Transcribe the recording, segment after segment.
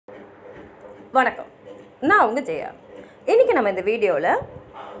வணக்கம், நான் உங்கள் ஜெயா. இன்றைக்கி நம்ம இந்த வீடியோவில்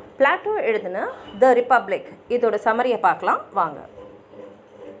பிளாட்டோ எழுதின த ரிப்பப்ளிக் இதோட சம்மரியை பார்க்கலாம் வாங்க.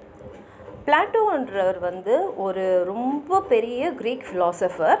 பிளாட்டோன்றவர் ஒரு ரொம்ப பெரிய கிரீக்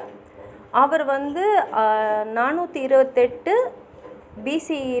ஃபிலாசபர். அவர் 428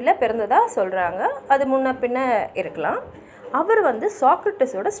 பிசியில் பிறந்ததாக சொல்கிறாங்க. அது முன்ன பின்ன இருக்கலாம். அவர்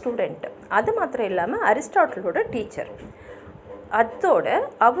சாக்ரட்டிஸோட ஸ்டூடெண்ட். அது மாத்திரம் இல்லாமல் அரிஸ்டாட்டிலோட டீச்சர். அதோட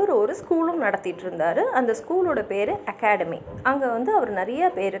அவர் ஒரு ஸ்கூலும் நடத்திட்டு இருந்தார். அந்த ஸ்கூலோட பேர் அகாடமி. அங்கே அவர் நிறைய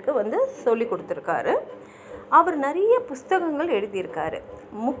பேருக்கு சொல்லி கொடுத்துருக்காரு. அவர் நிறைய புஸ்தகங்கள் எழுதியிருக்காரு.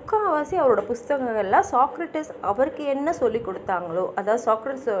 முக்கால்வாசி அவரோட புஸ்தகங்கள்லாம் சாக்ரட்டிஸ் அவருக்கு என்ன சொல்லி கொடுத்தாங்களோ, அதாவது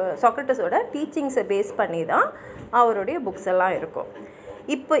சாக்ரட்டிஸோட டீச்சிங்ஸை பேஸ் பண்ணி தான் அவருடைய புக்ஸ் எல்லாம் இருக்கும்.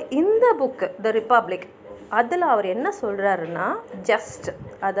 இப்போ இந்த புக்கு த ரிப்பப்ளிக், அதில் அவர் என்ன சொல்கிறாருன்னா,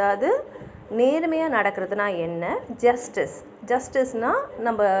 அதாவது நேர்மையாக நடக்கிறதுனா என்ன, ஜஸ்டிஸ்னால்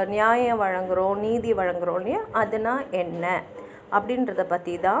நம்ம நியாயம் வழங்குகிறோம், நீதி வழங்குகிறோம் இல்லையா, அதுனா என்ன அப்படின்றத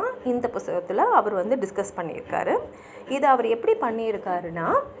பற்றி தான் இந்த புத்தகத்தில் அவர் டிஸ்கஸ் பண்ணியிருக்காரு. இது அவர் எப்படி பண்ணியிருக்காருன்னா,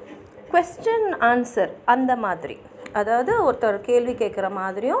 கொஸ்டின் ஆன்சர் அந்த மாதிரி, அதாவது ஒருத்தர் கேள்வி கேட்குற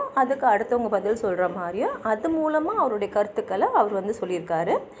மாதிரியும் அதுக்கு அடுத்தவங்க பதில் சொல்கிற மாதிரியும் அது மூலமாக அவருடைய கருத்துக்களை அவர்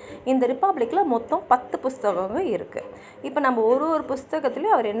சொல்லியிருக்காரு. இந்த ரிப்பப்ளிக்கில் மொத்தம் 10 புஸ்தகங்கள் இருக்குது. இப்போ நம்ம ஒரு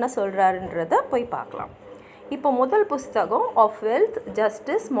புஸ்தகத்துலேயும் அவர் என்ன சொல்கிறாருன்றதை போய் பார்க்கலாம். இப்போ முதல் புஸ்தகம் of wealth,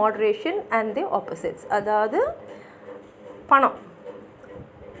 justice, moderation and the opposites. அதாவது பணம்,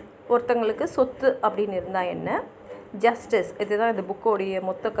 ஒருத்தங்களுக்கு சொத்து அப்படின்னு இருந்தால் என்ன, ஜஸ்டிஸ், இதுதான் இந்த புக்கோடைய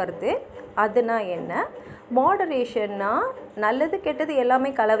மொத்த கருத்து, அதுனா என்ன, மாடரேஷன்னா நல்லது கெட்டது எல்லாமே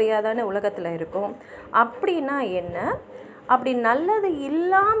கலவையாக தானே உலகத்தில் இருக்கும், அப்படின்னா என்ன, அப்படி நல்லது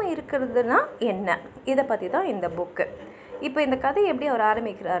இல்லாமல் இருக்கிறதுனா என்ன, இதை பற்றி தான் இந்த புக்கு. இப்போ இந்த கதை எப்படி அவர்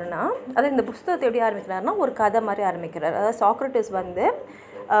ஆரம்பிக்கிறாருன்னா, அதாவது இந்த புஸ்தகத்தை எப்படி ஆரம்பிக்கிறாருன்னா ஒரு கதை மாதிரி ஆரம்பிக்கிறார். அதாவது சாக்ரட்டிஸ்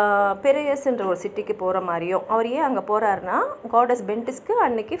பெரியஸ்ன்ற ஒரு சிட்டிக்கு போகிற மாதிரியும், அவர் ஏன் அங்கே போகிறாருன்னா காடஸ் பென்டிஸ்க்கு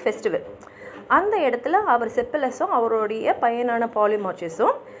அன்னைக்கு ஃபெஸ்டிவல். அந்த இடத்துல அவர் செப்பலஸும் அவருடைய பையனான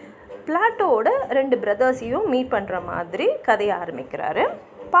பாலிமார்ச்சஸும் பிளாட்டோட 2 பிரதர்ஸையும் மீட் பண்ணுற மாதிரி கதையை ஆரம்பிக்கிறாரு.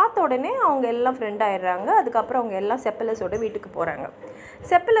 பார்த்த உடனே அவங்க எல்லாம் ஃப்ரெண்ட் ஆகிடுறாங்க. அதுக்கப்புறம் அவங்க எல்லாம் செப்பலஸோட வீட்டுக்கு போகிறாங்க.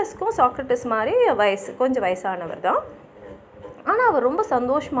 செப்பலஸ்க்கும் சாக்ரட்டிஸ் மாதிரி கொஞ்சம் வயசானவர் தான். ஆனால் அவர் ரொம்ப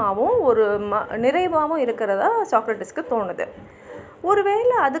சந்தோஷமாகவும் ஒரு நிறைவாகவும் இருக்கிறதா சாக்ரட்டிஸ்க்கு தோணுது.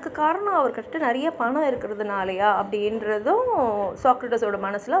 ஒருவேளை அதுக்கு காரணம் அவர்கிட்ட நிறைய பணம் இருக்கிறதுனாலையா அப்படின்றதும் சாக்ரட்டிஸோட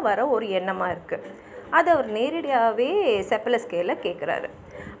மனசில் வர ஒரு எண்ணமாக இருக்குது. அது அவர் நேரடியாகவே செப்பலஸ் கையில் கேட்குறாரு.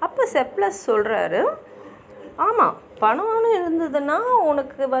 அப்போ செப்பலஸ் சொல்கிறாரு, ஆமாம், பணம்னு இருந்ததுன்னா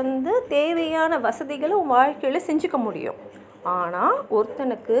உனக்கு தேவையான வசதிகளை உன் வாழ்க்கையில் செஞ்சுக்க முடியும். ஆனால்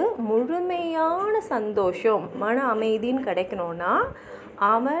ஒருத்தனுக்கு முழுமையான சந்தோஷம், மன அமைதின்னு கிடைக்கணும்னா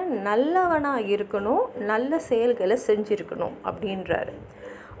அவன் நல்லவனாக இருக்கணும், நல்ல செயல்களை செஞ்சுருக்கணும் அப்படின்றாரு.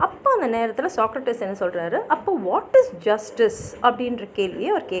 அப்போ அந்த நேரத்தில் சாக்ரட்டிஸ் என்ன சொல்கிறாரு, அப்போ வாட் இஸ் ஜஸ்டிஸ் அப்படின்ற கேள்வியை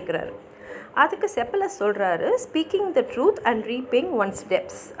அவர் கேட்குறாரு. அதுக்கு செப்பலஸ் சொல்கிறாரு, speaking the truth and reaping one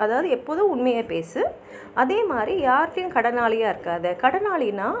steps. அதாவது எப்போதும் உண்மையை பேசு, அதே மாதிரி யார்கிட்டையும் கடனாளியாக இருக்காது.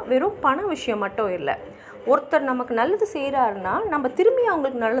 கடனாளினா வெறும் பண விஷயம் மட்டும் இல்லை, ஒருத்தர் நமக்கு நல்லது செய்கிறாருன்னா நம்ம திரும்பி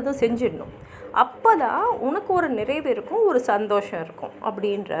அவங்களுக்கு நல்லதும் செஞ்சிடணும். அப்போ தான் உனக்கு ஒரு நிறைவு இருக்கும், ஒரு சந்தோஷம் இருக்கும்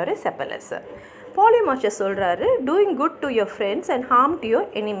அப்படின்றாரு செப்பலஸ். பாலிமார்ச்சஸ் சொல்கிறாரு, doing good to your friends and harm to your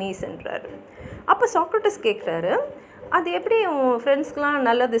எனிமீஸ்ன்றாரு. அப்போ சாக்ரட்டிஸ் கேட்குறாரு, அது எப்படி உன் ஃப்ரெண்ட்ஸ்க்கெலாம்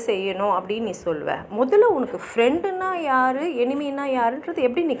நல்லது செய்யணும் அப்படின்னு நீ சொல்வ? முதல்ல உனக்கு ஃப்ரெண்டுன்னா யார், எனிமின்னா யாருன்றது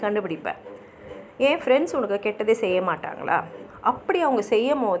எப்படி நீ கண்டுபிடிப்ப? ஏன் ஃப்ரெண்ட்ஸ் உனக்கு கெட்டதே செய்ய மாட்டாங்களா? அப்படி அவங்க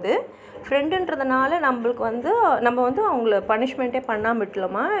செய்யும் போது ஃப்ரெண்டுன்றதுனால நம்மளுக்கு நம்ம அவங்கள பனிஷ்மெண்ட்டே பண்ணாமல்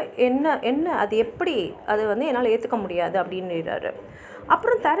விட்டலாமா என்ன அது எப்படி, அது என்னால் ஏற்றுக்க முடியாது அப்படின்றாரு.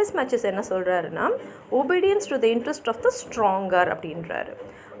 அப்புறம் தாரிஸ்மாச்சஸ் என்ன சொல்கிறாருன்னா, obedience to the interest of the stronger அப்படின்றாரு.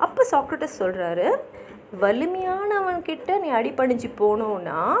 அப்போ சாக்ரட்டிஸ் சொல்கிறாரு, வலிமையானவன்கிட்ட நீ அடிபணிஞ்சு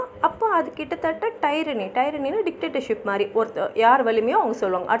போகணுன்னா அப்போ அது கிட்டத்தட்ட டைரனினா டிக்டேட்டர்ஷிப் மாதிரி. யார் வலிமையோ அவங்க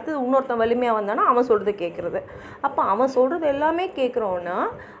சொல்லுவாங்க, அடுத்தது இன்னொருத்தன் வலிமையாக வந்தானா அவன் சொல்கிறது கேட்குறது. அப்போ அவன் சொல்கிறது எல்லாமே கேட்குறோன்னா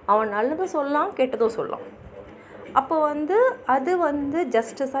அவன் நல்லதும் சொல்லலாம் கெட்டதும் சொல்லலாம். அப்போ அது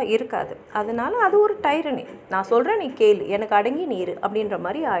ஜஸ்டிஸாக இருக்காது. அதனால் அது ஒரு டைரனி. நான் சொல்கிறேன், நீ கேளு, எனக்கு அடங்கி நீரு அப்படின்ற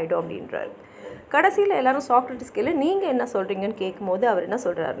மாதிரி ஆகிடும் அப்படின்றாரு. கடைசியில் எல்லோரும் சாக்ரட்டிஸ் கேளு, நீங்கள் என்ன சொல்கிறீங்கன்னு கேட்கும்போது அவர் என்ன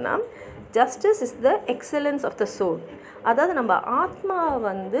சொல்கிறாருன்னா, justice is the excellence of the soul. அதாவது நம்ம ஆத்மா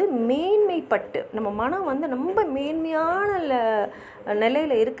மேன்மைப்பட்டு நம்ம மனம் ரொம்ப மேன்மையான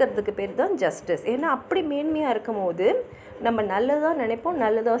நிலையில் இருக்கிறதுக்கு பேர் தான் ஜஸ்டிஸ். ஏன்னா அப்படி மேன்மையாக இருக்கும் போது நம்ம நல்லதாக நினைப்போம்,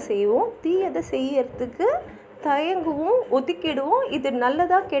 நல்லதாக செய்வோம், தீயதை செய்யறதுக்கு தயங்குவோம், ஒதுக்கிடுவோம். இது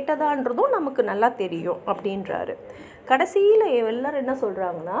நல்லதா கெட்டதான்றதும் நமக்கு நல்லா தெரியும் அப்படின்றாரு. கடைசியில் எல்லோரும் என்ன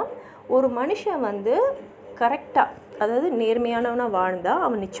சொல்கிறாங்கன்னா, ஒரு மனுஷன் கரெக்டாக அதாவது நேர்மையானவனாக வாழ்ந்தால்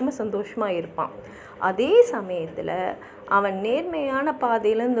அவன் நிச்சயமாக சந்தோஷமாக இருப்பான். அதே சமயத்தில் அவன் நேர்மையான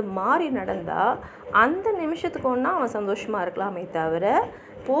பாதையிலேருந்து மாறி நடந்தால் அந்த நிமிஷத்துக்கு ஒன்றா அவன் சந்தோஷமாக இருக்கலாமே தவிர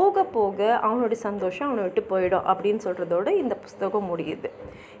போக போக அவனுடைய சந்தோஷம் அவனை விட்டு போயிடும் அப்படின்னு சொல்கிறதோட இந்த புஸ்தகம் முடியுது.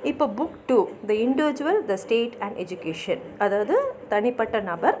 இப்போ book 2, the individual, the state and education, அதாவது தனிப்பட்ட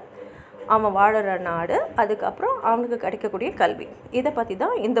நபர், அவன் வாழற நாடு, அதுக்கப்புறம் அவனுக்கு கிடைக்கக்கூடிய கல்வி, இதை பற்றி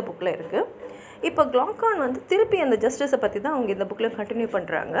தான் இந்த புக்கில் இருக்குது. இப்போ க்ளாக்கான் வந்து திருப்பி அந்த ஜஸ்டிஸை பற்றி தான் அவங்க இந்த புக்கில் கண்டினியூ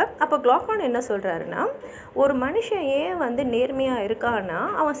பண்ணுறாங்க. அப்போ க்ளாக்கான் என்ன சொல்கிறாருன்னா, ஒரு மனுஷன் ஏன் வந்து நேர்மையாக இருக்கான்னா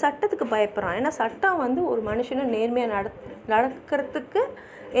அவன் சட்டத்துக்கு பயப்படுறான். ஏன்னா சட்டம் வந்து ஒரு மனுஷனை நேர்மையாக நடக்கிறதுக்கு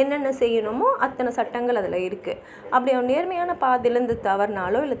என்னென்ன செய்யணுமோ அத்தனை சட்டங்கள் அதில் இருக்குது. அப்படி அவன் நேர்மையான பாதையிலேருந்து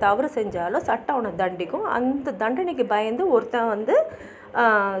தவறினாலோ இல்லை தவறு செஞ்சாலோ சட்டம் அவனை தண்டிக்கும். அந்த தண்டனைக்கு பயந்து ஒருத்தன் வந்து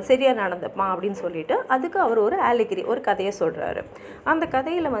சரியாக நடந்துப்பான் அப்படின்னு சொல்லிட்டு அதுக்கு அவர் ஒரு ஆலிகிரி, ஒரு கதையை சொல்கிறாரு. அந்த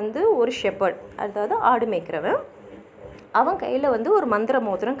கதையில் வந்து ஒரு ஷெப்பர்ட், அதாவது ஆடு மேய்க்கிறவன், அவன் கையில் வந்து ஒரு மந்திர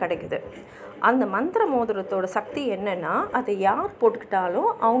மோதிரம் கிடைக்குது. அந்த மந்திர மோதிரத்தோட சக்தி என்னென்னா அதை யார்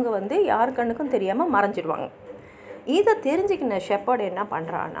போட்டுக்கிட்டாலும் அவங்க வந்து யார் கண்ணுக்கும் தெரியாமல் மறைஞ்சிடுவாங்க. இதை தெரிஞ்சுக்கின ஷெப்பர்ட் என்ன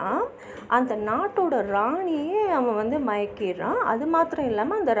பண்ணுறான்னா அந்த நாட்டோட ராணியே அவன் வந்து மயக்கிடுறான். அது மாத்திரம்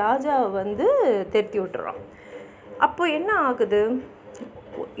இல்லாமல் அந்த ராஜாவை வந்து திருத்தி விட்டுறான். அப்போ என்ன ஆகுது,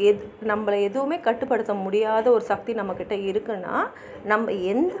 நம்மளை எதுவுமே கட்டுப்படுத்த முடியாத ஒரு சக்தி நம்மக்கிட்ட இருக்குன்னா நம்ம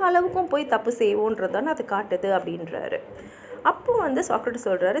எந்த அளவுக்கும் போய் தப்பு செய்வோன்றதானே அது காட்டுது அப்படின்றாரு. அப்போ வந்து சாக்ரட்டிஸ்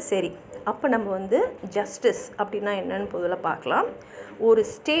சொல்கிறாரு, சரி அப்போ நம்ம வந்து ஜஸ்டிஸ் அப்படின்னா என்னன்னு முதல்ல பார்க்கலாம். ஒரு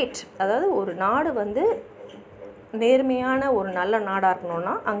ஸ்டேட், அதாவது ஒரு நாடு வந்து நேர்மையான ஒரு நல்ல நாடாக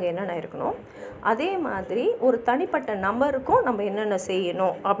இருக்கணும்னா அங்கே என்னென்ன இருக்கணும், அதே மாதிரி ஒரு தனிப்பட்ட நபருக்கும் நம்ம என்னென்ன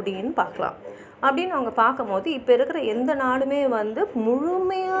செய்யணும் அப்படின்னு பார்க்கலாம். அப்படின்னு அவங்க பார்க்கும்போது இப்போ இருக்கிற எந்த நாடுமே வந்து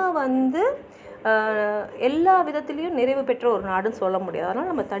முழுமையாக வந்து எல்லா விதத்துலேயும் நிறைவு பெற்ற ஒரு நாடுன்னு சொல்ல முடியாது. அதனால்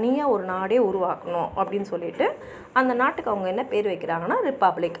நம்ம தனியாக ஒரு நாடே உருவாக்கணும் அப்படின்னு சொல்லிட்டு அந்த நாட்டுக்கு அவங்க என்ன பேர் வைக்கிறாங்கன்னா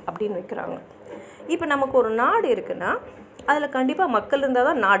ரிப்பப்ளிக் அப்படின்னு வைக்கிறாங்க. இப்போ நமக்கு ஒரு நாடு இருக்குன்னா அதில் கண்டிப்பாக மக்கள் இருந்தால்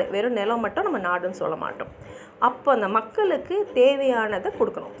தான் நாடு, வெறும் நிலம் மட்டும் நம்ம நாடுன்னு சொல்ல மாட்டோம். அப்போ அந்த மக்களுக்கு தேவையானதை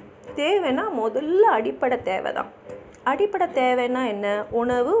கொடுக்கணும். தேவைன்னா முதல்ல அடிப்படை தேவை தான். அடிப்படை தேவைன்னா என்ன,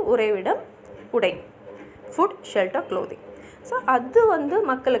 உணவு, உறைவிடம், உடை, ஃபுட், ஷெல்டர், க்ளோதிங். ஸோ அது வந்து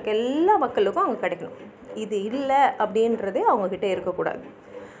மக்களுக்கு, எல்லா மக்களுக்கும் அங்கே கிடைக்கணும். இது இல்லை அப்படின்றதே அவங்கக்கிட்ட இருக்கக்கூடாது.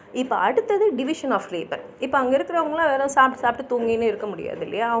 இப்போ அடுத்தது டிவிஷன் ஆஃப் லேபர். இப்போ அங்கே இருக்கிறவங்களாம் வேறு சாப்பிட்டு தூங்கின்னு இருக்க முடியாது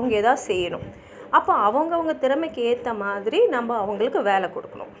இல்லையா, அவங்க எதாவது செய்யணும். அப்போ அவங்கவுங்க திறமைக்கு ஏற்ற மாதிரி நம்ம அவங்களுக்கு வேலை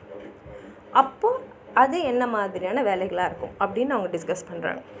கொடுக்கணும். அப்போ அது என்ன மாதிரியான வேலைகளாக இருக்கும் அப்படின்னு அவங்க டிஸ்கஸ்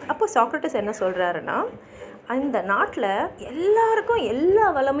பண்ணுறாங்க. அப்போ சாக்ரட்டிஸ் என்ன சொல்கிறாருன்னா, அந்த நாட்டில் எல்லாருக்கும் எல்லா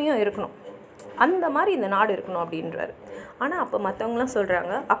வளமையும் இருக்கணும், அந்த மாதிரி இந்த நாடு இருக்கணும் அப்படின்றாரு. ஆனால் அப்போ மற்றவங்களாம்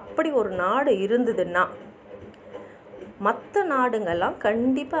சொல்கிறாங்க, அப்படி ஒரு நாடு இருந்ததுன்னா மற்ற நாடுங்கள்லாம்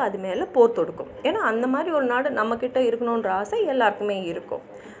கண்டிப்பாக அது மேலே போர் தொடுக்கும். ஏன்னா அந்த மாதிரி ஒரு நாடு நம்மக்கிட்ட இருக்கணுன்ற ஆசை எல்லாருக்குமே இருக்கும்.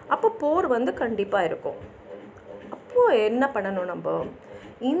 அப்போ போர் வந்து கண்டிப்பாக இருக்கும். அப்போது என்ன பண்ணணும், நம்ம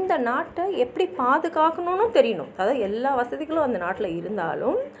இந்த நாட்டை எப்படி பாதுகாக்கணும்னு தெரியணும். அதாவது எல்லா வசதிகளும் அந்த நாட்டில்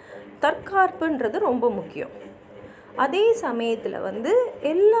இருந்தாலும் தற்காப்புன்றது ரொம்ப முக்கியம். அதே சமயத்தில் வந்து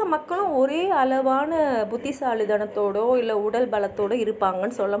எல்லா மக்களும் ஒரே அளவான புத்திசாலித்தனத்தோடோ இல்லை உடல் பலத்தோடு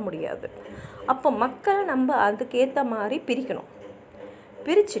இருப்பாங்கன்னு சொல்ல முடியாது. அப்போ மக்களை நம்ம அதுக்கேற்ற மாதிரி பிரிக்கணும்.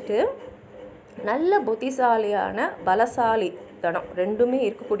 பிரிச்சுட்டு நல்ல புத்திசாலியான பலசாலித்தனம் ரெண்டுமே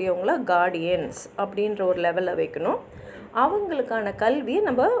இருக்கக்கூடியவங்கள கார்டியன்ஸ் அப்படின்ற ஒரு லெவலில் வைக்கணும். அவங்களுக்கான கல்வியை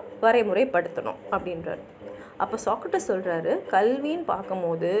நம்ம வரைமுறைப்படுத்தணும் அப்படின்றார். அப்போ சாக்ரட்டிஸ் சொல்கிறாரு, கல்வின்னு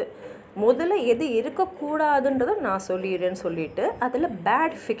பார்க்கும்போது முதல்ல எது இருக்கக்கூடாதுன்றதை நான் சொல்லிடுறேன்னு சொல்லிட்டு அதில்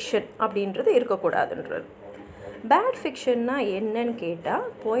பேட் ஃபிக்ஷன் அப்படின்றது இருக்கக்கூடாதுன்றார். பேட் ஃபிக்ஷன்னா என்னன்னு கேட்டால்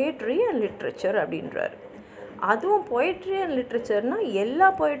பொயட்ரி அண்ட் லிட்ரேச்சர் அப்படின்றார். அதுவும் பொயட்ரி அண்ட் லிட்ரேச்சர்னால் எல்லா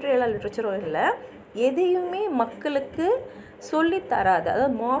பொயட்ரி எல்லா லிட்ரேச்சரும் இல்லை, எதையுமே மக்களுக்கு சொல்லித்தராத,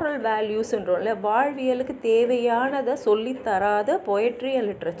 அதாவது மாரல் வேல்யூஸ்ன்றோம்ல, வாழ்வியலுக்கு தேவையானதை சொல்லித்தராத பொயட்ரி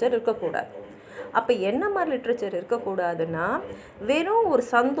அண்ட் லிட்ரேச்சர் இருக்கக்கூடாது. அப்போ என்ன மாதிரி லிட்ரேச்சர் இருக்கக்கூடாதுன்னா, வெறும் ஒரு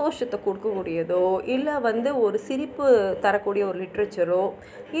சந்தோஷத்தை கொடுக்கக்கூடியதோ இல்லை வந்து ஒரு சிரிப்பு தரக்கூடிய ஒரு லிட்ரேச்சரோ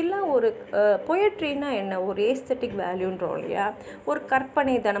இல்லை ஒரு பொயட்ரின்னா என்ன, ஒரு ஏஸ்தட்டிக் வேல்யூன்றோம் இல்லையா, ஒரு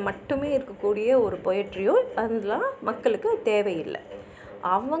கற்பனை தனம் மட்டுமே இருக்கக்கூடிய ஒரு பொயட்ரியோ அதெல்லாம் மக்களுக்கு தேவையில்லை.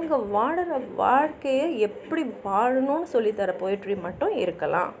 அவங்க வாழற வாழ்க்கையை எப்படி வாழணும்னு சொல்லித்தர பொயட்ரி மட்டும்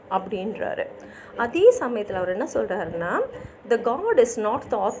இருக்கலாம் அப்படின்றாரு. அதே சமயத்தில் அவர் என்ன சொல்கிறாருன்னா, த God is not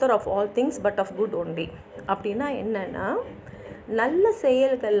the author of all things but of good only. அப்படின்னா என்னென்னா, நல்ல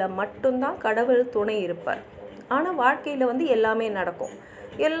செயல்களில் மட்டும்தான் கடவுள் துணை இருப்பார். ஆனால் வாழ்க்கையில் வந்து எல்லாமே நடக்கும்,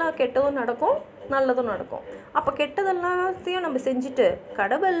 எல்லா கெட்டதும் நடக்கும், நல்லதும் நடக்கும். அப்போ கெட்டதெல்லாத்தையும் நம்ம செஞ்சுட்டு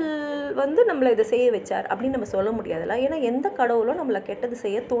கடவுள் வந்து நம்மளை இதை செய்ய வச்சார் அப்படின்னு நம்ம சொல்ல முடியாதுல்ல. ஏன்னா எந்த கடவுளும் நம்மளை கெட்டது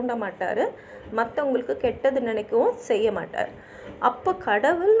செய்ய தூண்ட மாட்டார், மற்றவங்களுக்கு கெட்டது நினைக்கவும் செய்ய மாட்டார். அப்போ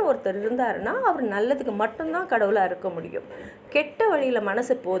கடவுள்னு ஒருத்தர் இருந்தாருன்னா அவர் நல்லதுக்கு மட்டும்தான் கடவுளாக இருக்க முடியும். கெட்ட வழியில்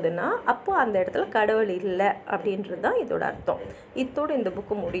மனசு போகுதுன்னா அப்போ அந்த இடத்துல கடவுள் இல்லை அப்படின்றது தான் இதோட அர்த்தம். இதோடு இந்த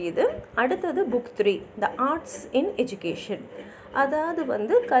புக்கு முடியுது. அடுத்தது book 3, the arts in education. அதாவது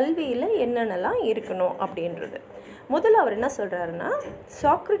வந்து கல்வியில் என்னென்னலாம் இருக்கணும் அப்படின்றது. முதல்ல அவர் என்ன சொல்கிறாருன்னா,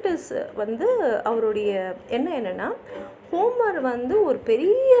 சாக்ரட்டிஸ் வந்து அவருடைய என்னென்னா, ஹோமர் வந்து ஒரு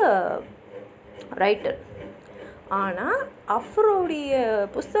பெரிய ரைட்டர், ஆனால் அவருடைய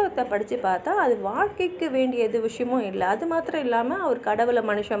புஸ்தகத்தை படித்து பார்த்தா அது வாழ்க்கைக்கு வேண்டிய எது விஷயமும் இல்லை. அது மாத்திரம் இல்லாமல் அவர் கடவுளை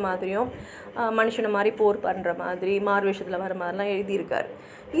மனுஷன் மாதிரியும் மனுஷனை மாதிரி போர் பண்ணுற மாதிரி மார்வேஷத்தில் வர மாதிரிலாம் எழுதியிருக்கார்.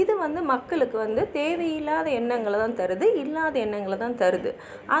 இது வந்து மக்களுக்கு வந்து தேவையில்லாத எண்ணங்களை தான் தருது, இல்லாத எண்ணங்களை தான் தருது.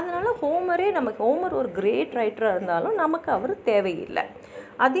 அதனால் ஹோமர் ஒரு கிரேட் ரைட்டராக இருந்தாலும் நமக்கு அவர் தேவையில்லை.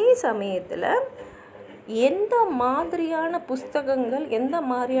 அதே சமயத்தில் எந்த மாதிரியான புஸ்தகங்கள், எந்த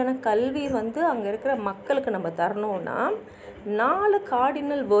மாதிரியான கல்வி வந்து அங்கே இருக்கிற மக்களுக்கு நம்ம தரணும்னா 4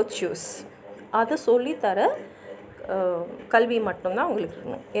 கார்டினல் வேர்ச்சுஸ் அதை சொல்லித்தர கல்வி மட்டும்தான் அவங்களுக்கு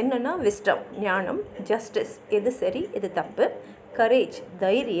இருக்கணும். என்னென்னா விஸ்டம், ஞானம், ஜஸ்டிஸ், எது சரி எது தப்பு, கரேஜ்,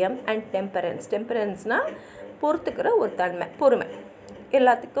 தைரியம், அண்ட் டெம்பரன்ஸ்னால் பொறுத்துக்கிற ஒரு தன்மை, பொறுமை,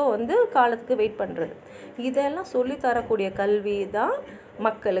 எல்லாத்துக்கும் வந்து காலத்துக்கு வெயிட் பண்ணுறது. இதெல்லாம் சொல்லித்தரக்கூடிய கல்வி தான்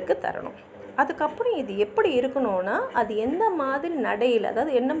மக்களுக்கு தரணும். அதுக்கப்புறம் இது எப்படி இருக்கணும்னா அது எந்த மாதிரி நடையில்,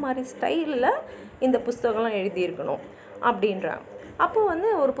 அதாவது என்ன மாதிரி ஸ்டைலில் இந்த புஸ்தகம்லாம் எழுதியிருக்கணும் அப்படின்றாங்க. அப்போ வந்து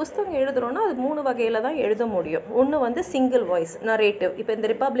ஒரு புஸ்தகம் எழுதுகிறோன்னா அது 3 வகையில் தான் எழுத முடியும். ஒன்று வந்து சிங்கிள் வாய்ஸ் நரேட்டிவ், இப்போ இந்த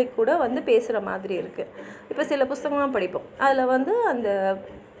ரிப்பப்ளிக் கூட வந்து பேசுகிற மாதிரி இருக்குது. இப்போ சில புஸ்தகம்லாம் படிப்போம், அதில் வந்து அந்த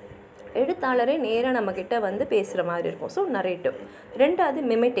எழுத்தாளரே நேராக நம்மக்கிட்ட வந்து பேசுகிற மாதிரி இருக்கும். So narrative. ரெண்டாவது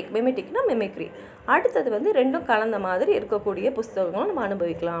மிமெட்டிக்னா மிமிக்ரி. அடுத்தது வந்து ரெண்டும் கலந்த மாதிரி இருக்கக்கூடிய புஸ்தகங்களும் நம்ம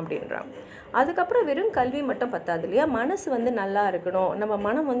அனுபவிக்கலாம் அப்படின்றாங்க. அதுக்கப்புறம் வெறும் கல்வி மட்டும் பத்தாது இல்லையா, மனசு வந்து நல்லா இருக்கணும், நம்ம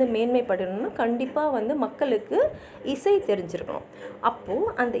மனம் வந்து மேன்மைப்படணும்னா கண்டிப்பாக வந்து மக்களுக்கு இசை தெரிஞ்சிருக்கணும்.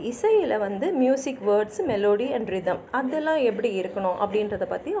 அப்போது அந்த இசையில் வந்து music, words, melody and rhythm அதெல்லாம் எப்படி இருக்கணும் அப்படின்றத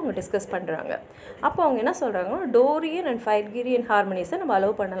பற்றி அவங்க டிஸ்கஸ் பண்ணுறாங்க. அப்போ அவங்க என்ன சொல்கிறாங்கன்னா, டோரியன் அண்ட் ஃபைட்கிரியன் ஹார்மோனிஸை நம்ம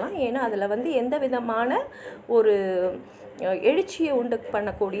அலோவ் பண்ணலாம். ஏன்னா அதில் வந்து எந்த விதமான ஒரு எழுச்சியை உண்டு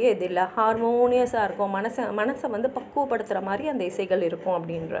பண்ணக்கூடிய இது இல்லை, ஹார்மோனியஸாக இருக்கும், மனசை வந்து பக்குவப்படுத்துகிற மாதிரி அந்த இசைகள் இருக்கும்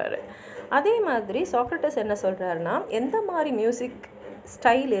அப்படின்றாரு. அதே மாதிரி சாக்ரட்டிஸ் என்ன சொல்கிறாருன்னா, எந்த மாதிரி மியூசிக்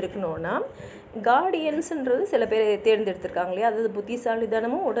ஸ்டைல் இருக்கணும்னா கார்டியன்ஸுன்றது சில பேர் தேர்ந்தெடுத்திருக்காங்க இல்லையா, அதாவது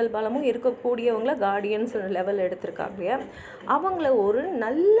புத்திசாலித்தனமும் உடல் பலமும் இருக்கக்கூடியவங்கள கார்டியன்ஸ் லெவல் எடுத்திருக்காங்க இல்லையா, அவங்கள ஒரு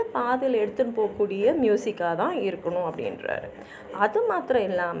நல்ல பாதையில் எடுத்துன்னு போகக்கூடிய மியூசிக்காக தான் இருக்கணும் அப்படின்றாரு. அது மாத்திரம்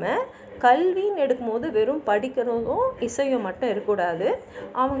இல்லாமல் கல்வின்னு எடுக்கும்போது வெறும் படிக்கிறதும் இசையும் மட்டும் இருக்கக்கூடாது,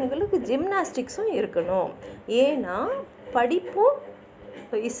 அவங்களுக்கு ஜிம்னாஸ்டிக்ஸும் இருக்கணும். ஏன்னா படிப்பும்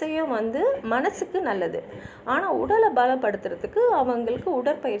இசையும் வந்து மனசுக்கு நல்லது, ஆனால் உடலை பலப்படுத்துறதுக்கு அவங்களுக்கு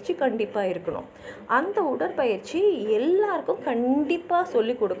உடற்பயிற்சி கண்டிப்பாக இருக்கணும். அந்த உடற்பயிற்சி எல்லாருக்கும் கண்டிப்பாக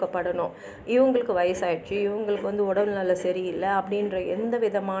சொல்லி கொடுக்கப்படணும். இவங்களுக்கு வயசாயிடுச்சு, இவங்களுக்கு வந்து உடல் நல்ல சரியில்லை அப்படின்ற எந்த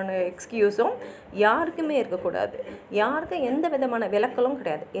விதமான எக்ஸ்கியூஸும் யாருக்குமே இருக்கக்கூடாது, யாருக்கும் எந்த விதமான விலக்கலும்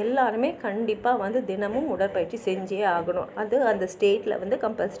கிடையாது. எல்லாருமே கண்டிப்பாக வந்து தினமும் உடற்பயிற்சி செஞ்சே ஆகணும், அது அந்த ஸ்டேட்டில் வந்து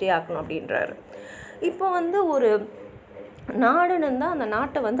கம்பல்சரி ஆகணும் அப்படின்றாரு. இப்போ வந்து ஒரு நாடுன்னு தான் அந்த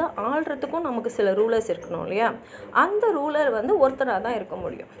நாட்டை வந்து ஆள்றதுக்கும் நமக்கு சில ரூலர்ஸ் இருக்கணும் இல்லையா, அந்த ரூலர் வந்து ஒருத்தராக தான் இருக்க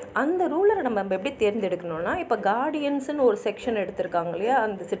முடியும். அந்த ரூலரை நம்ம எப்படி தேர்ந்தெடுக்கணும்னா, இப்போ கார்டியன்ஸுன்னு ஒரு செக்ஷன் எடுத்திருக்காங்க இல்லையா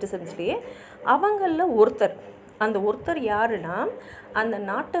அந்த சிட்டிசன்ஸ்லேயே, அவங்களில் ஒருத்தர், அந்த ஒருத்தர் யாருன்னா அந்த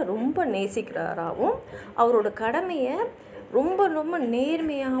நாட்டை ரொம்ப நேசிக்கிறாராகவும் அவரோட கடமையை ரொம்ப ரொம்ப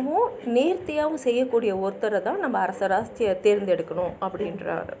நேர்மையாகவும் நேர்த்தியாகவும் செய்யக்கூடிய ஒருத்தரை தான் நம்ம அரசராக தேர்ந்தெடுக்கணும்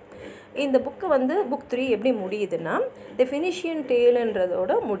அப்படின்றாரு. இந்த புக்கு வந்து புக் 3 எப்படி முடியுதுன்னா, தி ஃபினிஷியன்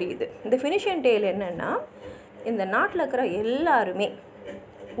டேலுன்றதோட முடியுது. இந்த ஃபினிஷியன் டேல் என்னென்னா, இந்த நாட்டில் இருக்கிற எல்லாருமே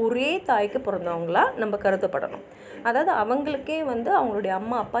ஒரே தாய்க்கு பிறந்தவங்களா நம்ம கருதப்படணும். அதாவது அவங்களுக்கே வந்து அவங்களுடைய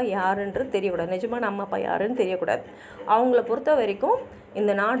அம்மா அப்பா யாருன்றது தெரியக்கூடாது, நிஜமான அம்மா அப்பா யாருன்னு தெரியக்கூடாது. அவங்கள பொறுத்த வரைக்கும்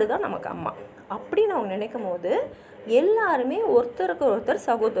இந்த நாடு தான் நமக்கு அம்மா அப்படின்னு அவங்க நினைக்கும் போது எல்லாருமே ஒருத்தருக்கு ஒருத்தர்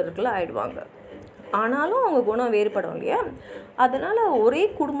சகோதரர்கள் ஆயிடுவாங்க. ஆனாலும் அவங்க குணம் வேறுபடும் இல்லையா, அதனால் ஒரே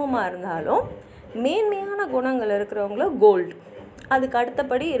குடும்பமாக இருந்தாலும் மேன்மையான குணங்கள் இருக்கிறவங்கள கோல்டு, அதுக்கு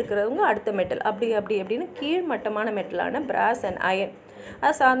அடுத்தபடி இருக்கிறவங்க அடுத்த மெட்டல், அப்படின்னு கீழ்மட்டமான மெட்டலான பிராஸ் அண்ட் அயன்,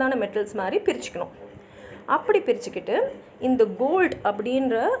 அது சாதாரண மெட்டல்ஸ் மாதிரி பிரிச்சுக்கணும். அப்படி பிரிச்சுக்கிட்டு இந்த கோல்டு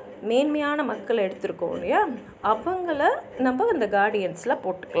அப்படின்ற மேன்மையான மக்களை எடுத்துருக்கோம் இல்லையா, அவங்கள நம்ம இந்த கார்டியன்ஸில்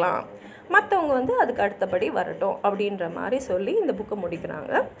போட்டுக்கலாம், மற்றவங்க வந்து அதுக்கு அடுத்தபடி வரட்டும் அப்படின்ற மாதிரி சொல்லி இந்த புக்கை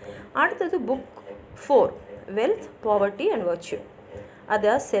முடிக்கிறாங்க. அடுத்தது book 4, wealth, poverty and virtue.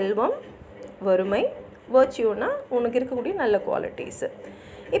 அதாவது செல்வம், வறுமை, வர்ச்சியூனா உனக்கு இருக்கக்கூடிய நல்ல குவாலிட்டிஸு.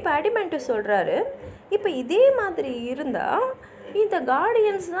 இப்போ அடிமெண்டஸ் சொல்கிறாரு, இப்போ இதே மாதிரி இருந்தால் இந்த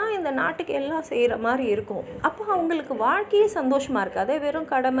கார்டியன்ஸ் தான் இந்த நாட்டுக்கு எல்லாம் செய்கிற மாதிரி இருக்கும். அப்போ அவங்களுக்கு வாழ்க்கையே சந்தோஷமாக இருக்காது,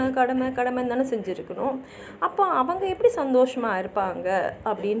 வெறும் கடமை கடமை கடமைன்னு தானே செஞ்சுருக்கணும். அப்போ அவங்க எப்படி சந்தோஷமாக இருப்பாங்க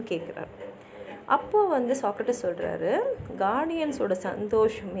அப்படின்னு கேட்குறாரு. அப்போது சாக்ரட்டிஸ் சொல்கிறாரு, கார்டியன்ஸோட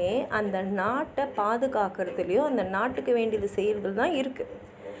சந்தோஷமே அந்த நாட்டை பாதுகாக்கிறதுலையும் அந்த நாட்டுக்கு வேண்டியது செய்கிறது தான் இருக்குது.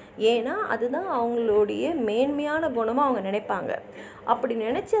 ஏன்னா அதுதான் அவங்களுடைய மேன்மையான குணமாக அவங்க நினைப்பாங்க. அப்படி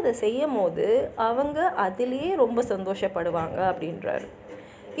நினச்சி அதை செய்யும் போது அவங்க அதிலேயே ரொம்ப சந்தோஷப்படுவாங்க அப்படின்றாரு.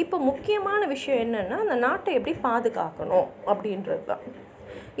 இப்போ முக்கியமான விஷயம் என்னென்னா, அந்த நாட்டை எப்படி பாதுகாக்கணும் அப்படின்றது தான்.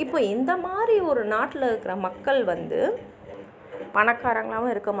 இப்போ இந்த மாதிரி ஒரு நாட்டில் இருக்கிற மக்கள்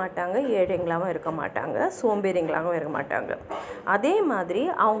பணக்காரங்களாகவும் இருக்க மாட்டாங்க, ஏழைங்களாகவும் இருக்க மாட்டாங்க, சோம்பேறிங்களாகவும் இருக்க மாட்டாங்க. அதே மாதிரி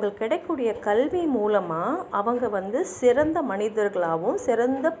அவங்களுக்கு கிடைக்கக்கூடிய கல்வி மூலமாக அவங்க சிறந்த மனிதர்களாகவும்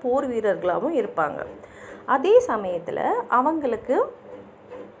சிறந்த போர் வீரர்களாகவும் இருப்பாங்க. அதே சமயத்தில் அவங்களுக்கு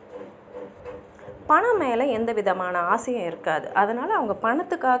பணம் மேலே எந்த விதமான ஆசையும் இருக்காது. அதனால் அவங்க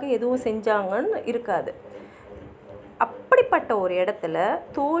பணத்துக்காக எதுவும் செஞ்சாங்கன்னு இருக்காது. அப்படிப்பட்ட ஒரு இடத்துல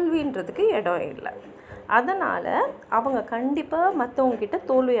தோல்வின்றதுக்கு இடம் இல்லை. அதனால் அவங்க கண்டிப்பாக மற்றவங்கக்கிட்ட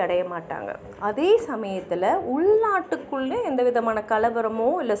தோல்வி அடைய மாட்டாங்க. அதே சமயத்தில் உள்நாட்டுக்குள்ளே எந்த விதமான கலவரமோ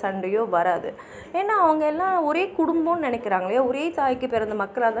இல்லை சண்டையோ வராது. ஏன்னா அவங்க எல்லாம் ஒரே குடும்பம்னு நினைக்கிறாங்களே, ஒரே தாய்க்கு பிறந்த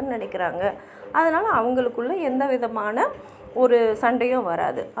மக்களாக தான் நினைக்கிறாங்க. அதனால் அவங்களுக்குள்ளே எந்த விதமான ஒரு சண்டையும்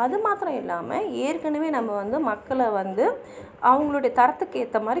வராது. அது மாத்திரம் இல்லாமல் ஏற்கனவே நம்ம மக்களை அவங்களுடைய தரத்துக்கு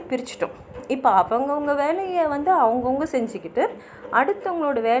ஏற்ற மாதிரி பிரிச்சிட்டோம். இப்போ அவங்கவுங்க வேலையை அவங்கவுங்க செஞ்சுக்கிட்டு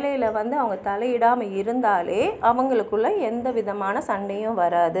அடுத்தவங்களோட வேலையில் அவங்க தலையிடாமல் இருந்தாலே அவங்களுக்குள்ள எந்த விதமான சண்டையும்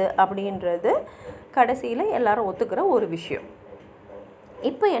வராது அப்படின்றது கடைசியில் எல்லாரும் ஒத்துக்கிற ஒரு விஷயம்.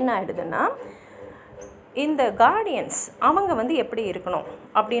 இப்போ என்ன ஆகிடுதுன்னா, இந்த கார்டியன்ஸ் அவங்க எப்படி இருக்கணும்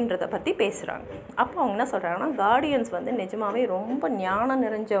அப்படின்றத பற்றி பேசுகிறாங்க. அப்போ அவங்க என்ன சொல்கிறாங்கன்னா, கார்டியன்ஸ் நிஜமாகவே ரொம்ப ஞானம்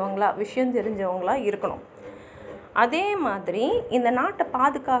நிறைஞ்சவங்களா, விஷயம் தெரிஞ்சவங்களா இருக்கணும். அதே மாதிரி இந்த நாட்டை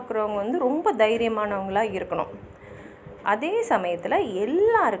பாதுகாக்கிறவங்க ரொம்ப தைரியமானவங்களாக இருக்கணும். அதே சமயத்தில்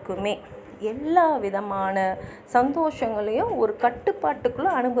எல்லாருக்குமே எல்லா விதமான சந்தோஷங்களையும் ஒரு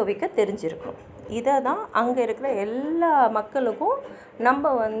கட்டுப்பாட்டுக்குள்ளே அனுபவிக்க தெரிஞ்சிருக்கணும். இதை தான் அங்கே இருக்கிற எல்லா மக்களுக்கும்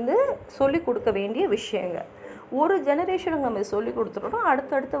நம்ம சொல்லி கொடுக்க வேண்டிய விஷயங்கள். ஒரு ஜெனரேஷனுக்கு நம்ம சொல்லி கொடுத்துட்டோம்னா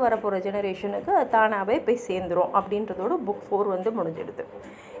அடுத்தடுத்து வரப்போகிற ஜெனரேஷனுக்கு தானாகவே போய் சேர்ந்துடும் அப்படின்றதோட புக் 4 முடிஞ்சிடுது.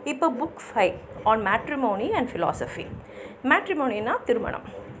 இப்போ book 5 on matrimony and philosophy. மேட்ரிமோனினா திருமணம்.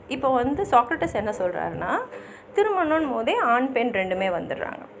 இப்போ சாக்ரட்டிஸ் என்ன சொல்கிறாருன்னா, திருமணம் போதே ஆண் பெண் ரெண்டுமே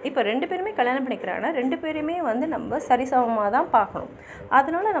வந்துடுறாங்க. இப்போ 2 பேருமே கல்யாணம் பண்ணிக்கிறாங்கன்னா 2 பேருமே நம்ம சரிசமமாக தான் பார்க்கணும்.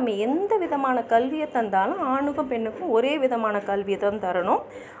 அதனால் நம்ம எந்த விதமான கல்வியை தந்தாலும் ஆணுக்கும் பெண்ணுக்கும் ஒரே விதமான கல்வியை தான் தரணும்.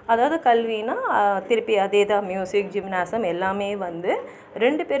 அதாவது கல்வினா திருப்பி அதே தான், மியூசிக், ஜிம்னாசம் எல்லாமே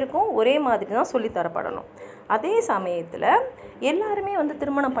 2 பேருக்கும் ஒரே மாதிரி தான் சொல்லித்தரப்படணும். அதே சமயத்தில் எல்லாருமே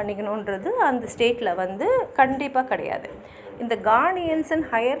திருமணம் பண்ணிக்கணுன்றது அந்த ஸ்டேட்டில் கண்டிப்பாக கிடையாது. இந்த கார்டியன்ஸ் அண்ட்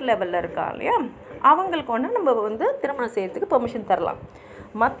ஹையர் லெவலில் இருக்கா இல்லையா, அவங்களுக்கு நம்ம திருமணம் செய்கிறதுக்கு பெர்மிஷன் தரலாம்.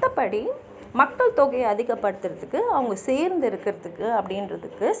 மற்றபடி மக்கள் தொகையை அதிகப்படுத்துறதுக்கு, அவங்க சேர்ந்து இருக்கிறதுக்கு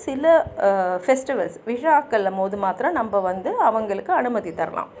அப்படின்றதுக்கு சில ஃபெஸ்டிவல்ஸ், விழாக்களில் போது மாத்திரம் நம்ம அவங்களுக்கு அனுமதி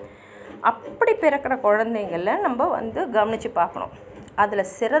தரலாம். அப்படி பிறக்கிற குழந்தைங்கள நம்ம கவனித்து பார்க்கணும்.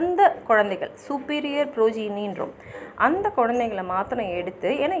 அதில் சிறந்த குழந்தைகள், சுப்பீரியர் ப்ரோஜினின்றோம், அந்த குழந்தைங்களை மாத்திரம் எடுத்து,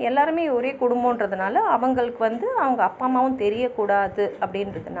 ஏன்னா எல்லாருமே ஒரே குடும்பன்றதுனால அவங்களுக்கு அவங்க அப்பா அம்மாவும் தெரியக்கூடாது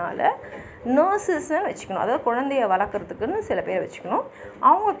அப்படின்றதுனால நர்சஸை வச்சுக்கணும். அதாவது குழந்தைய வளர்க்குறதுக்குன்னு சில பேர் வச்சுக்கணும்.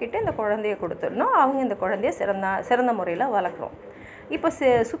 அவங்கக்கிட்ட இந்த குழந்தைய கொடுத்துடணும். அவங்க இந்த குழந்தைய சிறந்த முறையில் வளர்க்கணும். இப்போ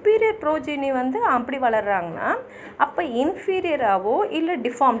சுப்பீரியர் ப்ரோஜினி அப்படி வளர்கிறாங்கன்னா அப்போ இன்ஃபீரியராகவோ இல்லை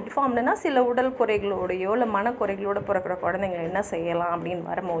டிஃபார்ம்டுனா சில உடல் குறைகளோடையோ இல்லை மனக்குறைகளோடு பிறக்கிற குழந்தைங்க என்ன செய்யலாம் அப்படின்னு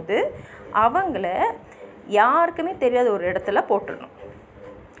வரும்போது அவங்கள யாருக்குமே தெரியாத ஒரு இடத்துல போட்டுடணும்.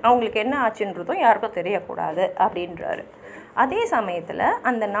 அவங்களுக்கு என்ன ஆச்சுன்றதும் யாருக்கும் தெரியக்கூடாது அப்படின்றாரு. அதே சமயத்தில்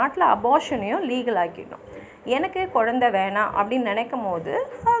அந்த நாட்டில் அபார்ஷனையும் லீகல் ஆக்கிடணும். எனக்கு குழந்தை வேணாம் அப்படின்னு நினைக்கும் போது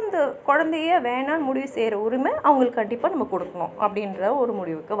அந்த குழந்தைய வேணான்னு முடிவு செய்கிற உரிமை அவங்களுக்கு கண்டிப்பாக நம்ம கொடுக்கணும் அப்படின்ற ஒரு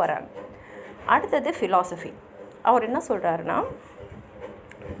முடிவுக்கு வராங்க. அடுத்தது ஃபிலாசபி. அவர் என்ன சொல்கிறாருன்னா,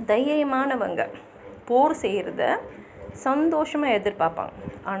 தைரியமானவங்க போர் செய்கிறத சந்தோஷமாக எதிர்பார்ப்பாங்க.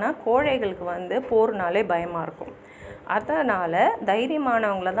 ஆனால் கோழைகளுக்கு போர்னாலே பயமாக இருக்கும். அதனால்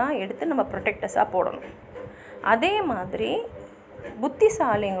தைரியமானவங்கள தான் எடுத்து நம்ம ப்ரொடெக்டர்ஸாக போடணும். அதே மாதிரி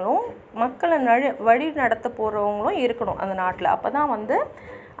புத்திசாலிங்களும் மக்களை வழி நடத்த போகிறவங்களும் இருக்கணும் அந்த நாட்டில். அப்போ தான்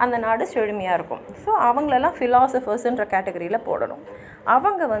அந்த நாடு செழுமையாக இருக்கும். ஸோ அவங்களெல்லாம் ஃபிலாசபர்ஸ்ன்ற கேட்டகரியில் போடணும்.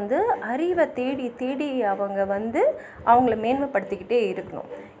 அவங்க வந்து அறிவை தேடி தேடி அவங்க வந்து அவங்கள மேன்மைப்படுத்திக்கிட்டே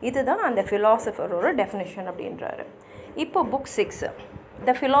இருக்கணும். இதுதான் அந்த ஃபிலாசபரோட டெஃபினிஷன் அப்படின்றாரு. இப்போ book 6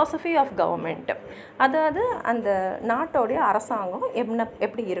 the philosophy of government, அதாவது அந்த நாட்டோடைய அரசாங்கம்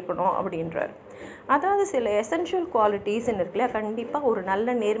எப்படி இருக்கணும் அப்படின்றாரு. அதாவது சில எசென்ஷியல் குவாலிட்டிஸ்ன்னு இருக்குல்ல, கண்டிப்பாக ஒரு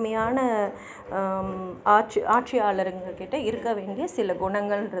நல்ல நேர்மையான ஆட்சியாளருங்கக்கிட்ட இருக்க வேண்டிய சில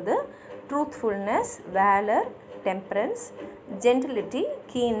குணங்கள்ன்றது truthfulness, Velar, temperance, ஜென்டிலிட்டி,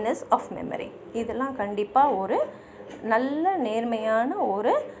 கீன்னஸ் of memory. இதெல்லாம் கண்டிப்பாக ஒரு நல்ல நேர்மையான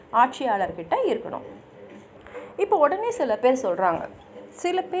ஒரு ஆட்சியாளர்கிட்ட இருக்கணும். இப்போ உடனே சில பேர் சொல்கிறாங்க,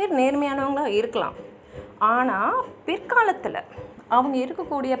 சில பேர் நேர்மையானவங்களாக இருக்கலாம், ஆனால் பிற்காலத்தில் அவங்க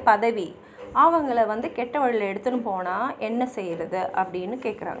இருக்கக்கூடிய பதவி அவங்கள வந்து கெட்ட வழியில் எடுத்துன்னு போனால் என்ன செய்கிறது அப்படின்னு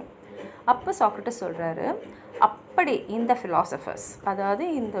கேட்குறாங்க. அப்போ சாக்ரட்டிஸ் சொல்கிறாரு, அப்படி இந்த ஃபிலாசபர்ஸ், அதாவது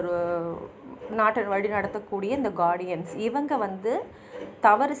இந்த நாட்டை வழி நடத்தக்கூடிய இந்த கார்டியன்ஸ், இவங்க வந்து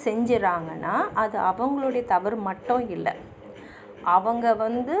தவறு செஞ்சிடறாங்கன்னா அது அவங்களுடைய தவறு மட்டும் இல்லை, அவங்க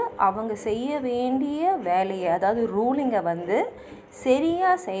வந்து அவங்க செய்ய வேண்டிய வேலையை, அதாவது ரூலிங்கை வந்து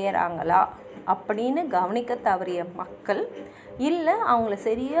சரியாக செய்கிறாங்களா அப்படின்னு கவனிக்க தவறிய மக்கள், இல்லை அவங்கள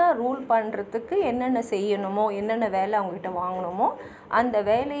சரியாக ரூல் பண்ணுறதுக்கு என்னென்ன செய்யணுமோ, என்னென்ன வேலை அவங்ககிட்ட வாங்கணுமோ அந்த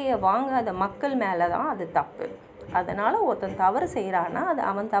வேலையை வாங்காத மக்கள் மேலே தான் அது தப்பு. அதனால் ஒருத்தன் தவறு செய்கிறான்னா அது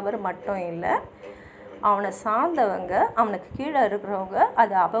அவன் தவறு மட்டும் இல்லை, அவனை சார்ந்தவங்க, அவனுக்கு கீழே இருக்கிறவங்க,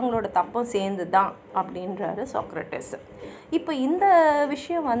 அது அவங்களோட தப்பும் சேர்ந்து தான் அப்படின்றாரு சாக்ரட்டிஸ். இப்போ இந்த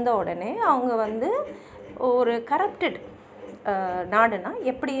விஷயம் வந்த உடனே அவங்க வந்து ஒரு கரப்டட் நாடுனா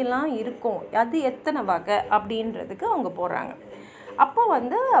எப்படியெல்லாம் இருக்கும், அது எத்தனை வகை அப்படின்றதுக்கு அவங்க போகிறாங்க. அப்போ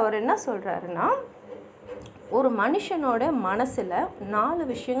வந்து அவர் என்ன சொல்கிறாருன்னா, ஒரு மனுஷனோட மனசில் 4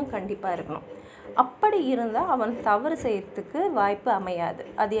 விஷயங்கள் கண்டிப்பாக இருக்கணும். அப்படி இருந்தால் அவன் தவறு செய்கிறதுக்கு வாய்ப்பு அமையாது.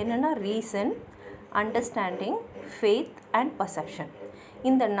 அது என்னென்னா reason, understanding, faith and perception.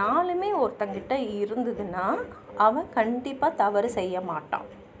 இந்த 4மே ஒருத்தங்கிட்ட இருந்ததுன்னா அவன் கண்டிப்பாக தவறு செய்ய மாட்டான்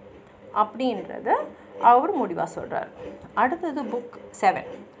அப்படின்றத அவர் முடிவாக சொல்கிறார். அடுத்தது book 7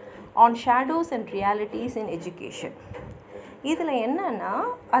 on shadows and realities in education. இதில் என்னென்னா,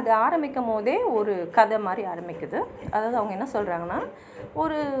 அது ஆரம்பிக்கும் போதே ஒரு கதை மாதிரி ஆரம்பிக்குது. அதாவது அவங்க என்ன சொல்கிறாங்கன்னா,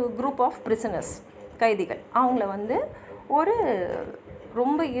 ஒரு குரூப் ஆஃப் பிரிசனர்ஸ், கைதிகள், அவங்கள வந்து ஒரு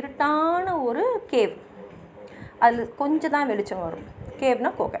ரொம்ப இருட்டான ஒரு கேவ், அதில் கொஞ்சம் தான் வெளிச்சம் வரும்,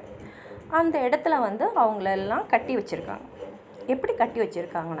 கேவ்னா குகை, அந்த இடத்துல வந்து அவங்களெல்லாம் கட்டி வச்சுருக்காங்க. எப்படி கட்டி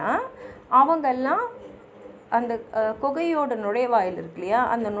வச்சுருக்காங்கன்னா, அவங்கெல்லாம் அந்த குகையோட நுழைவாயில் இருக்கு இல்லையா,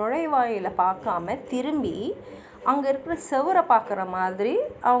 அந்த நுழைவாயிலை பார்க்காம திரும்பி அங்கே இருக்கிற செவரை பார்க்குற மாதிரி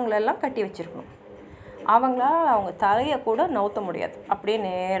அவங்களெல்லாம் கட்டி வச்சுருக்கணும். அவங்களால அவங்க தலையை கூட நவுத்த முடியாது, அப்படியே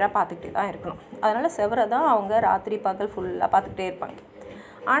நேராக பார்த்துக்கிட்டே தான் இருக்கணும். அதனால் செவரை தான் அவங்க ராத்திரி பகல் ஃபுல்லாக பார்த்துக்கிட்டே இருப்பாங்க.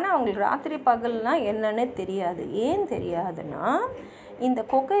 ஆனால் அவங்களுக்கு ராத்திரி பகல்னால் என்னன்னே தெரியாது. ஏன் தெரியாதுன்னா, இந்த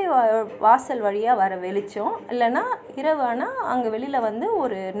குகை வாசல் வழியாக வர வெளிச்சம், இல்லைன்னா இரவானால் அங்கே வெளியில் வந்து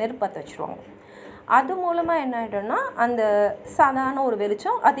ஒரு நெருப்பத்தை வச்சுருவாங்க. அது மூலமாக என்ன ஆகிடும்னா, அந்த சாதாரண ஒரு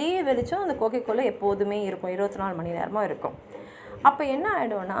வெளிச்சம், அதே வெளிச்சம் அந்த குகைக்குள்ளே எப்போதுமே இருக்கும், 24 மணி நேரமாக இருக்கும். அப்போ என்ன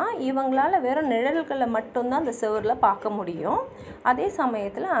ஆகிடும்னா, இவங்களால் வெறும் நிழல்களை மட்டும்தான் அந்த செவரில் பார்க்க முடியும். அதே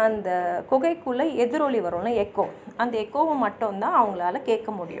சமயத்தில் அந்த குகைக்குள்ளே எதிரொலி வரும்ல, எக்கோ, அந்த எக்கோவை மட்டும்தான் அவங்களால கேட்க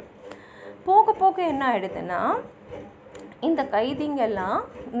முடியும். போக போக என்ன ஆகிடுதுன்னா, இந்த கைதிங்கெல்லாம்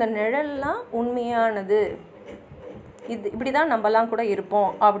இந்த நிழல்லாம் உண்மையானது, இது இப்படி தான் நம்மலாம் கூட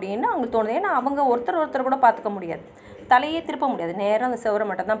இருப்போம் அப்படின்னு அவங்களுக்கு தோணுது. ஏன்னா அவங்க ஒருத்தர் கூட பார்த்துக்க முடியாது, தலையே திருப்ப முடியாது, நேராக அந்த செவரை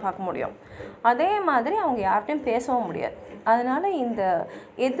மட்டும் தான் பார்க்க முடியும். அதே மாதிரி அவங்க யார்கிட்டையும் பேசவும் முடியாது. அதனால் இந்த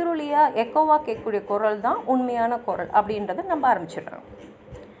எதிரொலியாக எக்கோவாக கேட்கக்கூடிய குரல் தான் உண்மையான குரல் அப்படின்றத நம்ம ஆரம்பிச்சிடுறோம்.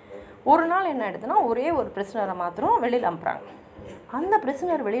 ஒரு நாள் என்ன ஆகிடுதுன்னா, ஒரே ஒரு பிரிசனரை மாத்திரம் வெளியில் அனுப்புகிறாங்க. அந்த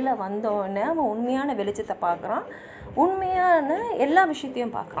பிரிசனர் வெளியில் வந்தோடனே அவன் உண்மையான வெளிச்சத்தை பார்க்குறான், உண்மையான எல்லா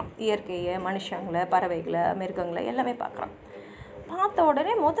விஷயத்தையும் பார்க்குறான், இயற்கையை, மனுஷங்களை, பறவைகளை, மிருகங்களை எல்லாமே பார்க்குறான். பார்த்த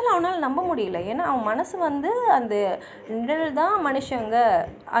உடனே முதல்ல அவனால் நம்ப முடியல. ஏன்னா அவன் மனசு வந்து அந்த நிழல் தான் மனுஷங்க,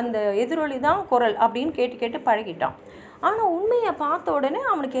 அந்த எதிரொலி தான் குரல் அப்படின்னு கேட்டு கேட்டு பழகிட்டான். ஆனால் உண்மையை பார்த்த உடனே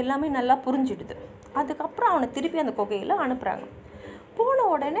அவனுக்கு எல்லாமே நல்லா புரிஞ்சிடுது. அதுக்கப்புறம் அவனை திருப்பி அந்த குகையில் அனுப்புகிறாங்க. போன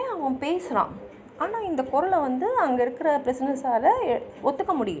உடனே அவன் பேசுகிறான். ஆனால் இந்த குரலை வந்து அங்கே இருக்கிற பிரிசனர்ஸால்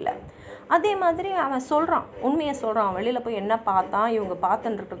ஒத்துக்க முடியல. அதே மாதிரி அவன் சொல்கிறான், உண்மையை சொல்கிறான், வெளியில் போய் என்ன பார்த்தான், இவங்க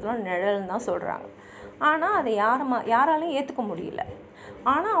பார்த்துன்றதுலாம் நிழல்னு தான் சொல்கிறாங்க. ஆனால் அதை யாராலையும் ஏற்றுக்க முடியல.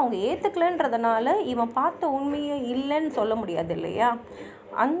 ஆனால் அவங்க ஏற்றுக்கலன்றதுனால இவன் பார்த்த உண்மையை இல்லைன்னு சொல்ல முடியாது இல்லையா.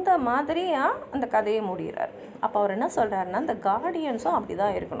 அந்த மாதிரியாக அந்த கதையை முடிகிறார். அப்போ அவர் என்ன சொல்கிறாருன்னா, இந்த கார்டியன்ஸும் அப்படி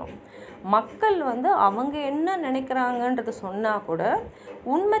தான் இருக்கணும். மக்கள் வந்து அவங்க என்ன நினைக்கிறாங்கன்றது சொன்னால் கூட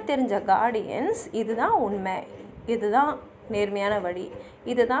உண்மை தெரிஞ்ச கார்டியன்ஸ் இதுதான் உண்மை, இதுதான் நேர்மையான வழி,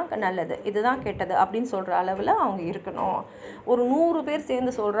 இதுதான் நல்லது, இதுதான் கெட்டது அப்படின்னு சொல்கிற அளவில் அவங்க இருக்கணும். ஒரு 100 பேர்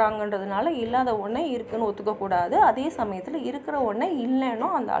சேர்ந்து சொல்கிறாங்கன்றதுனால இல்லாத ஒன்றை இருக்குன்னு ஒத்துக்கக்கூடாது, அதே சமயத்தில் இருக்கிற ஒன்றை இல்லைன்னு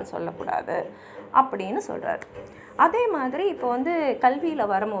அந்த ஆள் சொல்லக்கூடாது அப்படின்னு சொல்கிறார். அதே மாதிரி இப்போ வந்து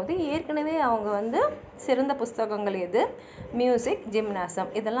கல்வியில் வரும்போது ஏற்கனவே அவங்க வந்து சிறந்த புஸ்தகங்கள் எது, மியூசிக், ஜிம்னாசம்,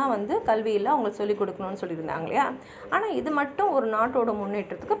 இதெல்லாம் வந்து கல்வியில் அவங்களுக்கு சொல்லிக் கொடுக்கணும்னு சொல்லியிருந்தாங்க இல்லையா. ஆனால் இது மட்டும் ஒரு நாட்டோட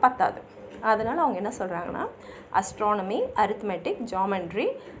முன்னேற்றத்துக்கு பத்தாது. அதனால் அவங்க என்ன சொல்கிறாங்கன்னா astronomy, arithmetic, geometry,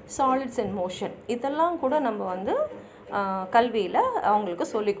 solids and motion இதெல்லாம் கூட நம்ம வந்து கல்வியில் அவங்களுக்கு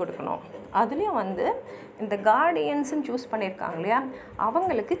சொல்லிக் கொடுக்கணும். அதுலேயும் வந்து இந்த கார்டியன்ஸுன்னு சூஸ் பண்ணியிருக்காங்க இல்லையா,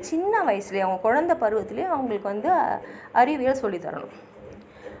 அவங்களுக்கு சின்ன வயசுலேயே அவங்க குழந்தை பருவத்துலேயே அவங்களுக்கு வந்து அறிவியல் சொல்லித்தரணும்.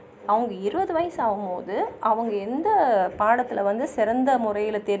 அவங்க 20 வயசு ஆகும்போது அவங்க எந்த பாடத்தில் வந்து சிறந்த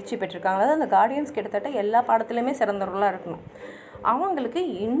முறையில் தேர்ச்சி பெற்றிருக்காங்களோ, அதாவது அந்த கார்டியன்ஸ் கிட்டத்தட்ட எல்லா பாடத்துலையுமே சிறந்தவர்களாக இருக்கணும். அவங்களுக்கு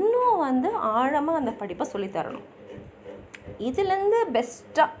இன்னும் வந்து ஆழமாக அந்த படிப்பை சொல்லித்தரணும். இதுலேருந்து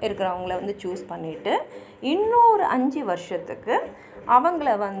பெஸ்ட்டாக இருக்கிறவங்கள வந்து சூஸ் பண்ணிவிட்டு இன்னொரு 5 வருஷத்துக்கு அவங்கள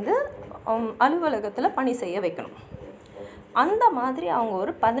வந்து அலுவலகத்தில் பணி செய்ய வைக்கணும். அந்த மாதிரி அவங்க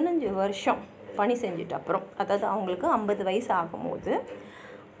ஒரு 15 வருஷம் பணி செஞ்சுட்டு அப்புறம், அதாவது அவங்களுக்கு 50 வயசு ஆகும்போது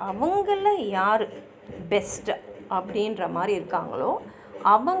அவங்கள யார் பெஸ்ட்டு அப்படின்ற மாதிரி இருக்காங்களோ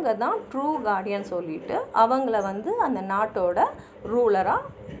அவங்க தான் ட்ரூ கார்டியன் சொல்லிவிட்டு அவங்கள வந்து அந்த நாட்டோட ரூலராக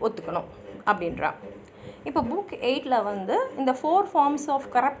ஒத்துக்கணும் அப்படின்றா. இப்போ புக் 8ல் வந்து இந்த 4 ஃபார்ம்ஸ் ஆஃப்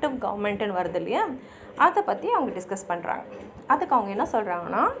கரப்டிவ் கவர்மெண்ட்டுன்னு வருது இல்லையா, அதை பற்றி அவங்க டிஸ்கஸ் பண்ணுறாங்க. அதுக்கு அவங்க என்ன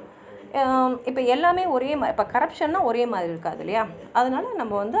சொல்கிறாங்கன்னா, இப்போ எல்லாமே இப்போ கரப்ஷன்னா ஒரே மாதிரி இருக்காது இல்லையா, அதனால்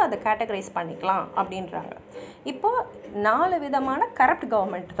நம்ம வந்து அதை கேட்டகரைஸ் பண்ணிக்கலாம் அப்படின்றாங்க. இப்போது 4 விதமான கரப்ட்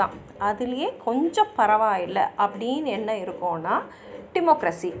கவர்மெண்ட் தான், அதுலேயே கொஞ்சம் பரவாயில்லை அப்படின்னு என்ன இருக்கும்னா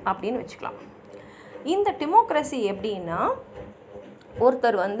டெமோக்ரஸி அப்படின்னு வச்சுக்கலாம். இந்த டெமோக்ரஸி எப்படின்னா,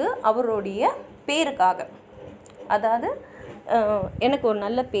 ஒருத்தர் வந்து அவருடைய பேருக்காக, அதாவது எனக்கு ஒரு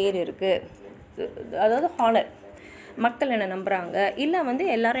நல்ல பேர் இருக்குது, அதாவது ஹானர், மக்கள் என்னை நம்புகிறாங்க, இல்லை வந்து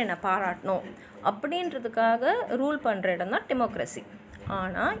எல்லோரும் என்னை பாராட்டணும் அப்படின்றதுக்காக ரூல் பண்ணுற இடம் தான் டெமோக்ரஸி.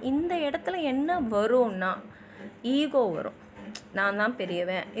 ஆனால் இந்த இடத்துல என்ன வரும்னா ஈகோ வரும், நான் தான்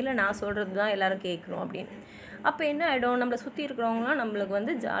பெரியவன், இல்லை நான் சொல்கிறது தான் எல்லோரும் கேட்கணும் அப்படின்னு. அப்போ என்ன ஆகிடும், நம்மளை சுற்றி இருக்கிறவங்களாம் நம்மளுக்கு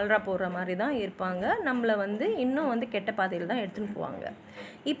வந்து ஜால்ரா போடுற மாதிரி தான் இருப்பாங்க, நம்மளை வந்து இன்னும் வந்து கெட்ட பாதையில் தான் எடுத்துன்னு போவாங்க.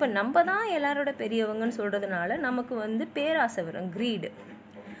 இப்போ நம்ம தான் எல்லாரோட பெரியவங்கன்னு சொல்கிறதுனால நமக்கு வந்து பேராசை வரும், க்ரீடு.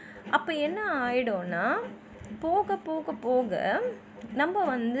 அப்போ என்ன ஆகிடும்னா போக போக போக நம்ம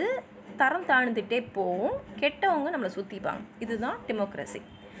வந்து தரம் தாழ்ந்துகிட்டே போவோம், கெட்டவங்க நம்மளை சுற்றிப்பாங்க. இதுதான் டெமோக்ரஸி.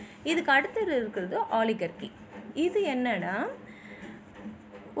 இதுக்கு அடுத்தது இருக்கிறது ஆலிகர்கி. இது என்னன்னா,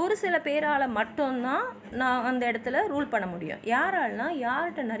 ஒரு சில பேரால் மட்டும்தான் நான் அந்த இடத்துல ரூல் பண்ண முடியும். யாரால்னா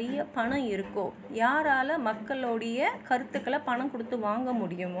யார்கிட்ட நிறைய பணம் இருக்கோ, யாரால் மக்களுடைய கருத்துக்களை பணம் கொடுத்து வாங்க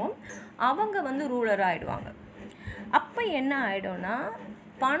முடியுமோ அவங்க வந்து ரூலர் ஆகிடுவாங்க. அப்போ என்ன ஆகிடும்னா,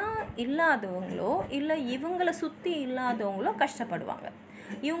 பணம் இல்லாதவங்களோ இல்லை இவங்களை சுற்றி இல்லாதவங்களோ கஷ்டப்படுவாங்க.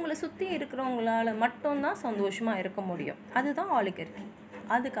 இவங்களை சுற்றி இருக்கிறவங்களால மட்டும்தான் சந்தோஷமாக இருக்க முடியும். அதுதான் ஆலிகர்கி.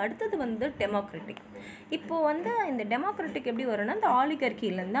 அதுக்கு அடுத்தது வந்து டெமோக்ராட்டிக். இப்போது வந்து இந்த டெமோக்ராட்டிக் எப்படி வரும்னா இந்த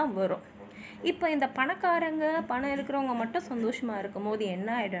ஆலிகர்கிலேருந்து தான் வரும். இப்போ இந்த பணக்காரங்க, பணம் இருக்கிறவங்க மட்டும் சந்தோஷமாக இருக்கும் போது என்ன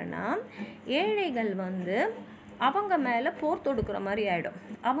ஆகிடும்னா, ஏழைகள் வந்து அவங்க மேலே போர் தொடுக்கிற மாதிரி ஆகிடும்.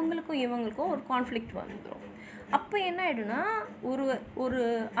 அவங்களுக்கும் இவங்களுக்கும் ஒரு கான்ஃப்ளிக்ட் வந்துடும். அப்போ என்ன ஆகிடும்னா, ஒரு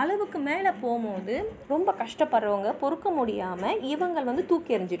அளவுக்கு மேலே போகும்போது ரொம்ப கஷ்டப்படுறவங்க பொறுக்க முடியாமல் இவங்க வந்து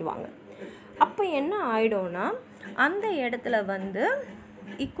தூக்கி எறிஞ்சிடுவாங்க. அப்போ என்ன ஆகிடும்னா, அந்த இடத்துல வந்து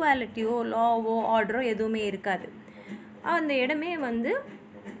ஈக்குவாலிட்டியோ லாவோ ஆர்டரோ எதுவுமே இருக்காது. அந்த இடமே வந்து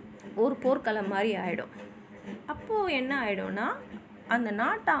ஒரு போர்க்களம் மாதிரி ஆகிடும். அப்போது என்ன ஆகிடும்னா, அந்த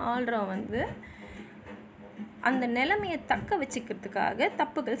நாட்டை ஆள்றவன் வந்து அந்த நிலைமையை தக்க வச்சுக்கிறதுக்காக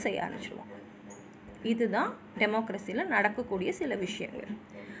தப்புகள் செய்ய ஆரம்பிச்சிடுவான். இதுதான் டெமோக்ரஸியில் நடக்கக்கூடிய சில விஷயங்கள்.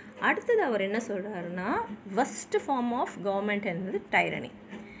 அடுத்தது அவர் என்ன சொல்கிறாருன்னா, ஃபர்ஸ்ட் ஃபார்ம் ஆஃப் கவர்மெண்ட் என்பது டைரனி.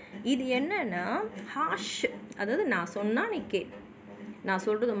 இது என்னன்னா ஹாஷ், அதாவது நான் சொன்னால் நீ நான்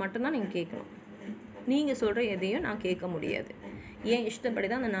சொல்கிறது மட்டும்தான் நீங்கள் கேட்கணும், நீங்கள் சொல்கிற எதையும் நான் கேட்க முடியாது, ஏன் இஷ்டப்படி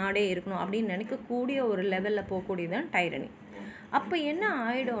தான் அந்த நாடே இருக்கணும் அப்படின்னு நினைக்கக்கூடிய ஒரு லெவலில் போகக்கூடியதான் டைரனி. அப்போ என்ன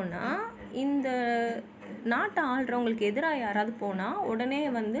ஆகிடும்னா, இந்த நாட்டை ஆள்றவங்களுக்கு எதிராக யாராவது போனால் உடனே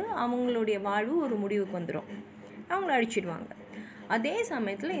வந்து அவங்களுடைய வாழ்வு ஒரு முடிவுக்கு வந்துடும், அவங்கள அழிச்சிடுவாங்க. அதே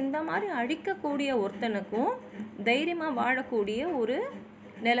சமயத்தில் இந்த மாதிரி அழிக்கக்கூடிய ஒருத்தனுக்கும் தைரியமாக வாழக்கூடிய ஒரு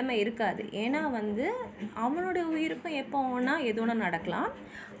நிலைமை இருக்காது. ஏன்னா வந்து அவனுடைய உயிருக்கும் எப்போ வேணால் எதுனா நடக்கலாம்.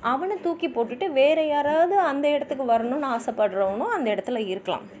 அவனை தூக்கி போட்டுட்டு வேறு யாராவது அந்த இடத்துக்கு வரணும்னு ஆசைப்படுறவனும் அந்த இடத்துல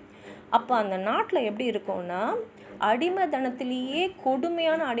இருக்கலாம். அப்போ அந்த நாட்டில் எப்படி இருக்கும்னா, அடிமைத்தனத்திலேயே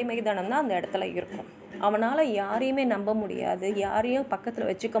கொடுமையான அடிமைத்தனம் தான் அந்த இடத்துல இருக்கும். அவனால் யாரையுமே நம்ப முடியாது, யாரையும் பக்கத்தில்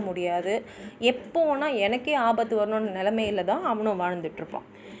வச்சுக்க முடியாது. எப்போனா எனக்கே ஆபத்து வரணும்னு நிலைமையில தான் அவனும் வாழ்ந்துட்டுருப்பான்.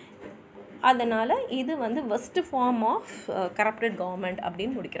 அதனால் இது வந்து first form of corrupted government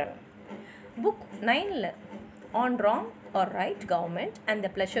அப்படின்னு முடிக்கிறாங்க. Book 9ல் on wrong or right government and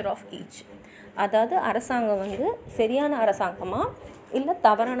the pleasure of each. அதாவது அரசாங்கம் வந்து சரியான அரசாங்கமா இல்லை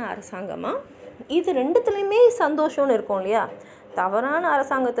தவறான அரசாங்கமா, இது ரெண்டுத்துலேயுமே சந்தோஷம்னு இருக்கும் இல்லையா. தவறான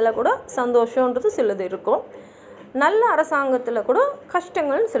அரசாங்கத்தில் கூட சந்தோஷன்றது சிலது இருக்கும், நல்ல அரசாங்கத்தில் கூட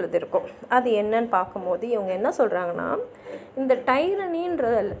கஷ்டங்கள் சிலது இருக்கும். அது என்னன்னு பார்க்கும்போது இவங்க என்ன சொல்கிறாங்கன்னா, இந்த டைரனின்ற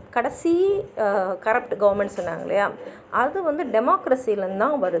கடைசி கரப்ட் கவர்மெண்ட் சொன்னாங்க இல்லையா, அது வந்து டெமோக்ரஸிலேருந்து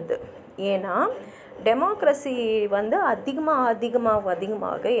தான் வருது. ஏன்னா டெமோக்ரஸி வந்து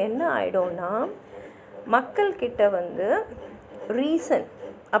அதிகமாக என்ன ஆகிடும்னா, மக்கள்கிட்ட வந்து ரீசன்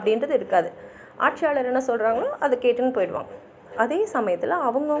அப்படின்றது இருக்காது. ஆட்சியாளர் என்ன சொல்கிறாங்களோ அதை கேட்டுன்னு போயிடுவாங்க. அதே சமயத்தில்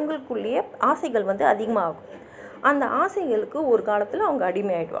அவங்கவுங்களுக்குள்ளேயே ஆசைகள் வந்து அதிகமாகும். அந்த ஆசைகளுக்கு ஒரு காலத்தில் அவங்க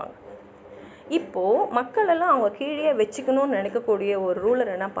அடிமையாயிடுவாங்க. இப்போது மக்களெல்லாம் அவங்க கீழே வச்சுக்கணும்னு நினைக்கக்கூடிய ஒரு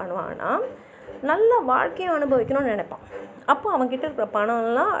ரூலர் என்ன பண்ணுவான்னா, நல்ல வாழ்க்கையை அனுபவிக்கணும்னு நினைப்பான். அப்போ அவன்கிட்ட இருக்கிற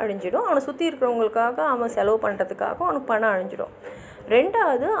பணம்லாம் அழிஞ்சிடும். அவனை சுற்றி இருக்கிறவங்களுக்காக அவன் செலவு பண்ணுறதுக்காக அவனுக்கு பணம் அழிஞ்சிடும்.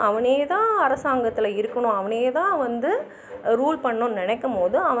 ரெண்டாவது, அவனே தான் அரசாங்கத்தில் இருக்கணும், அவனே தான் வந்து ரூல் பண்ணணும்னு நினைக்கும்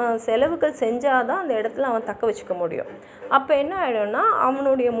போது அவன் செலவுகள் செஞ்சால் தான் அந்த இடத்துல அவன் தக்க வச்சுக்க முடியும். அப்போ என்ன ஆகிடும்னா,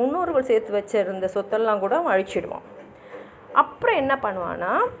 அவனுடைய முன்னோர்கள் சேர்த்து வச்சிருந்த சொத்தெல்லாம் கூட அவன் அழிச்சிடுவான். அப்புறம் என்ன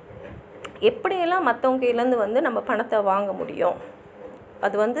பண்ணுவான்னா, எப்படியெல்லாம் மற்றவங்க கையிலேருந்து வந்து நம்ம பணத்தை வாங்க முடியும்,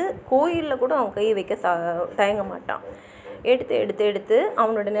 அது வந்து கோயிலில் கூட அவன் கை வைக்க தயங்க மாட்டான். எடுத்து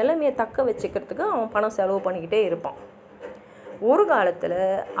அவனோட நிலைமையை தக்க வச்சுக்கிறதுக்கு அவன் பணம் செலவு பண்ணிக்கிட்டே இருப்பான். ஒரு காலத்தில்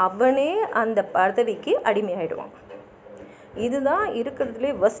அவனே அந்த பதவிக்கு அடிமையாயிடுவான். இதுதான் இருக்கிறதுலே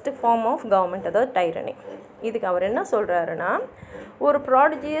ஃபர்ஸ்ட் ஃபார்ம் ஆஃப் கவர்மெண்ட், அதாவது டைரனி. இதுக்கு அவர் என்ன சொல்கிறாருன்னா, ஒரு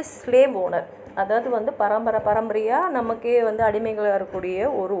ப்ராடிஜியஸ் ஸ்லேவ் ஓனர், அதாவது வந்து பரம்பரையாக நமக்கே வந்து அடிமைகளாக இருக்கக்கூடிய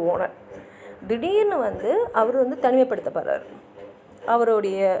ஒரு ஓனர், திடீர்னு வந்து அவர் வந்து தனிமைப்படுத்தப்படுறார்.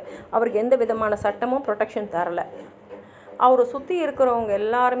 அவருக்கு எந்த விதமான சட்டமும் ப்ரொடெக்ஷன் தரலை. அவரை சுற்றி இருக்கிறவங்க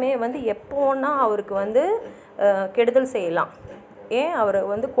எல்லாருமே வந்து எப்போன்னா அவருக்கு வந்து கெடுதல் செய்யலாம், ஏன் அவரை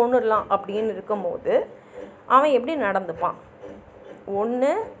வந்து கொன்னுடலாம் அப்படின்னு இருக்கும்போது அவன் எப்படி நடந்துப்பான்?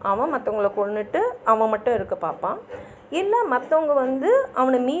 ஒன்று, அவன் மற்றவங்கள கொன்னுட்டு அவன் மட்டும் இருக்க பார்ப்பான், இல்லை மற்றவங்க வந்து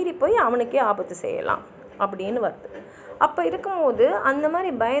அவனை மீறி போய் அவனுக்கே ஆபத்து செய்யலாம் அப்படின்னு வருது. அப்போ இருக்கும்போது அந்த மாதிரி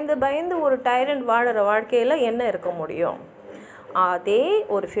பயந்து ஒரு டைரண்ட் வாழற வாழ்க்கையில் என்ன இருக்க முடியும்? அதே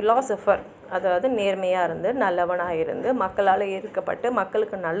ஒரு ஃபிலாசபர், அதாவது நேர்மையாக இருந்து நல்லவனாக இருந்து மக்களால் ஈர்க்கப்பட்டு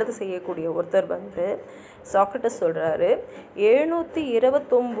மக்களுக்கு நல்லது செய்யக்கூடிய ஒருத்தர் வந்து சாக்ரட்டிஸ் சொல்கிறாரு,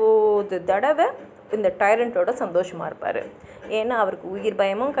 729 தடவை இந்த டைரண்ட்டோட சந்தோஷமாக இருப்பார். ஏன்னா அவருக்கு உயிர்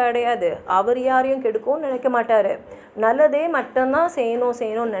பயமும் கிடையாது, அவர் யாரையும் கெடுக்கவும் நினைக்க மாட்டார், நல்லதே மட்டும்தான்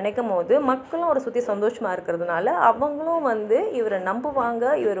செய்யணும்னு நினைக்கும் போது மக்களும் அவரை சுற்றி சந்தோஷமாக இருக்கிறதுனால அவங்களும் வந்து இவரை நம்புவாங்க,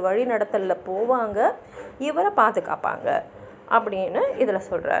 இவர் வழி நடத்தலில் போவாங்க, இவரை பாதுகாப்பாங்க அப்படின்னு இதில்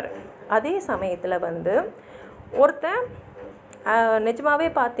சொல்கிறாரு. அதே சமயத்தில் வந்து ஒருத்தன் நிஜமாகவே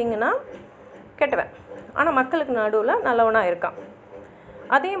பார்த்திங்கன்னா கெட்டவன், ஆனால் மக்களுக்கு நடுவில் நல்லவனாக இருக்கான்.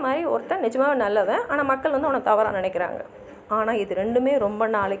 அதே மாதிரி ஒருத்தன் நிஜமாகவே நல்லவன், ஆனால் மக்கள் வந்து அவனை தவறாக நினைக்கிறாங்க. ஆனால் இது ரெண்டுமே ரொம்ப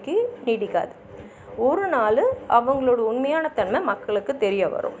நாளைக்கு நீடிக்காது. ஒரு நாள் அவங்களோட உண்மையான தன்மை மக்களுக்கு தெரிய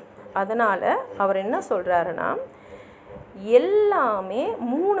வரும். அதனால் அவர் என்ன சொல்கிறாருன்னா, எல்லாமே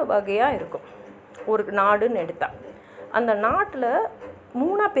 3 வகையாக இருக்கும். ஒரு நாடுன்னு எடுத்தால் அந்த நாட்டில்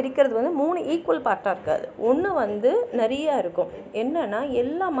 3ஆக பிரிக்கிறது வந்து 3 ஈக்குவல் பார்ட்டாக இருக்காது. ஒன்று வந்து நிறையா இருக்கும். என்னென்னா,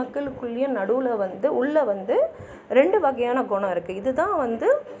 எல்லா மக்களுக்குள்ளேயும் நடுவில் வந்து உள்ளே வந்து 2 வகையான குணம் இருக்குது. இதுதான் வந்து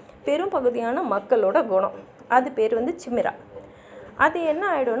பெரும் பகுதியான மக்களோட குணம். அது பேர் வந்து சிமிரா. அது என்ன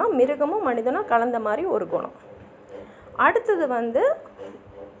ஆகிடும்னா, மிருகமும் மனிதனும் கலந்த மாதிரி ஒரு குணம். அடுத்தது வந்து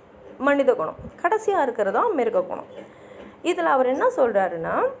மனித குணம், கடைசியாக இருக்கிறதா மிருக குணம். இதில் அவர் என்ன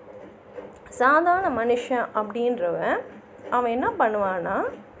சொல்கிறாருன்னா, சாதாரண மனுஷன் அப்படின்றவன் அவன் என்ன பண்ணுவான்னா,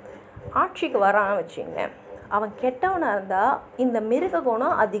 ஆட்சிக்கு வரான்னு வச்சுங்க, அவன் கெட்டவனாக இருந்தால் இந்த மிருக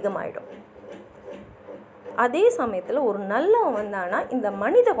குணம் அதிகமாகிடும். அதே சமயத்தில் ஒரு நல்லவன் வந்தானா இந்த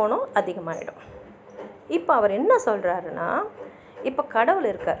மனித குணம் அதிகமாகிடும். இப்போ அவர் என்ன சொல்கிறாருன்னா, இப்போ கடவுள்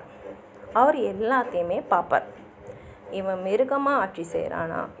இருக்கார், அவர் எல்லாத்தையுமே பார்ப்பார். இவன் மிருகமாக ஆட்சி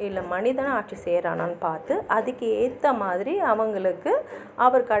செய்கிறானா இல்லை மனிதனாக ஆட்சி செய்கிறானான்னு பார்த்து அதுக்கு ஏற்ற மாதிரி அவங்களுக்கு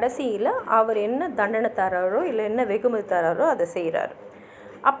அவர் கடைசியில் அவர் என்ன தண்டனை தராரோ இல்லை என்ன வெகுமதி தராரோ அதை செய்கிறாரு.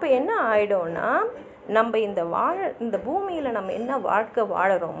 அப்போ என்ன ஆகிடும்னா, நம்ம இந்த பூமியில் நம்ம என்ன வாழ்க்கை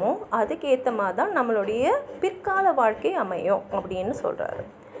வாழறோமோ அதுக்கு ஏற்ற மாதிரி தான் நம்மளுடைய பிற்கால வாழ்க்கை அமையும் அப்படின்னு சொல்கிறாரு.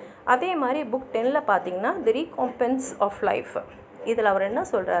 அதே மாதிரி புக் 10ல் பார்த்திங்கன்னா தி ரீகாம்பன்ஸ் ஆஃப் லைஃப், இதில் அவர் என்ன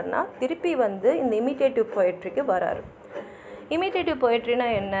சொல்கிறாருன்னா, திருப்பி வந்து இந்த இமிட்டேட்டிவ் போயட்ரிக்கு வராரு. இமிட்டேட்டிவ் போயட்ரினா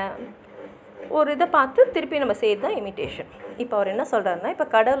என்ன? ஒரு இதை பார்த்து திருப்பி நம்ம செய்கிறது தான் இமிட்டேஷன். இப்போ அவர் என்ன சொல்கிறாருன்னா, இப்போ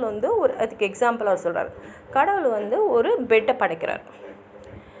கடவுள் வந்து ஒரு அதுக்கு எக்ஸாம்பிள் அவர் சொல்கிறார். கடவுள் வந்து ஒரு பெட்டை படைக்கிறார்.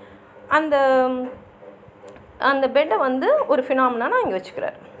 அந்த அந்த பெட்டை வந்து ஒரு ஃபினாமினாக இங்கே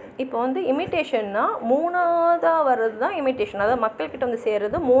வச்சுக்கிறார். இப்போ வந்து இமிட்டேஷன்னா மூணாவதாக வர்றது தான் இமிட்டேஷன். அதாவது மக்கள்கிட்ட வந்து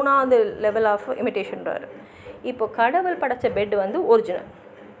சேர்றது மூணாவது லெவல் ஆஃப் இமிட்டேஷன்றாரு. இப்போது கடவுள் படைத்த பெட் வந்து ஒரிஜினல்.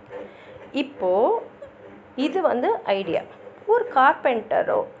 இப்போது இது வந்து ஐடியா. ஒரு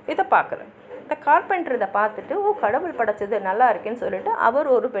கார்பெண்டரோ இதை பார்க்குறார். இந்த கார்பெண்டர் இதை பார்த்துட்டு கடவுள் படைச்சது நல்லா இருக்குன்னு சொல்லிட்டு அவர்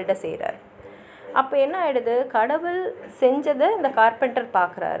ஒரு பெட்டை செய்கிறார். அப்போ என்ன ஆகிடுது, கடவுள் செஞ்சதை இந்த கார்பெண்டர்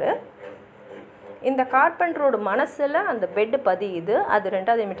பார்க்குறாரு. இந்த கார்பெண்டரோட மனசில் அந்த பெட்டு பதியுது. அது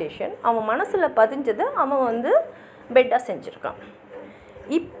ரெண்டாவது இமிட்டேஷன். அவன் மனசில் பதிஞ்சதை அவன் வந்து பெட்டாக செஞ்சுருக்கான்.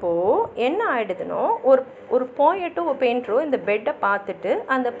 இப்போது என்ன ஆகிடுதுனோ, ஒரு போயட்டோ ஒரு பெயிண்டரோ இந்த பெட்டை பார்த்துட்டு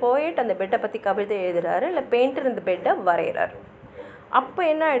அந்த போயட் அந்த பெட்டை பற்றி கவிதை எழுதுகிறாரு, இல்லை பெயிண்டர் இந்த பெட்டை வரைகிறாரு. அப்போ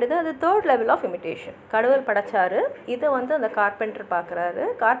என்ன ஆகிடுது, அது தேர்ட் லெவல் ஆஃப் இமிட்டேஷன். கடவுள் படைச்சாரு, இதை வந்து அந்த கார்பெண்டர் பார்க்குறாரு.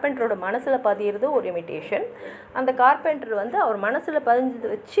 கார்பெண்டரோட மனசில் பதியிறது ஒரு இமிட்டேஷன். அந்த கார்பெண்டர் வந்து அவர் மனசில் பதிஞ்சது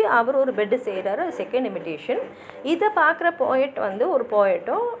வச்சு அவர் ஒரு பெட்டு செய்கிறாரு, அது செகண்ட் இமிட்டேஷன். இதை பார்க்குற போயட் வந்து ஒரு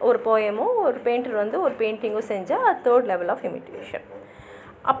போயட்டோ ஒரு போயமோ ஒரு பெயிண்டர் வந்து ஒரு பெயிண்டிங்கோ செஞ்சால் அது தேர்ட் லெவல் ஆஃப் இமிட்டேஷன்.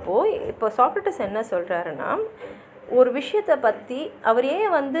 அப்போது இப்போ சாக்ரட்டிஸ் என்ன சொல்கிறாருன்னா, ஒரு விஷயத்தை பற்றி அவர்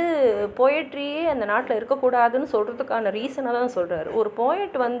ஏன் வந்து போயட்ரியே அந்த நாட்டில் இருக்கக்கூடாதுன்னு சொல்கிறதுக்கான ரீசனாக தான் சொல்கிறாரு. ஒரு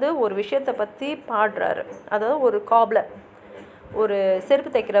போயட் வந்து ஒரு விஷயத்தை பற்றி பாடுறாரு, அதாவது ஒரு காப்லர் ஒரு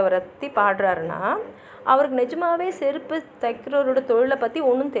செருப்பு தைக்கிறவரை பற்றி பாடுறாருன்னா அவருக்கு நிஜமாகவே செருப்பு தைக்கிறவரோட தொழிலை பற்றி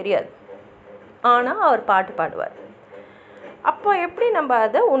ஒன்றும் தெரியாது, ஆனால் அவர் பாட்டு பாடுவார். அப்போ எப்படி நம்ம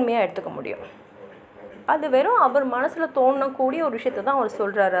அதை உண்மையாக எடுத்துக்க முடியும்? அது வெறும் அவர் மனசில் தோணக்கூடிய ஒரு விஷயத்தை தான் அவர்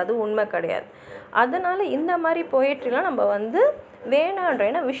சொல்கிறாரு, அது உண்மை கிடையாது. அதனால் இந்த மாதிரி போயிட்டுலாம் நம்ம வந்து வேணான்ற.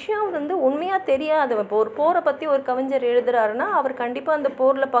 ஏன்னா விஷயம் வந்து உண்மையாக தெரியாது. இப்போ ஒரு போரை பற்றி ஒரு கவிஞர் எழுதுகிறாருன்னா அவர் கண்டிப்பாக அந்த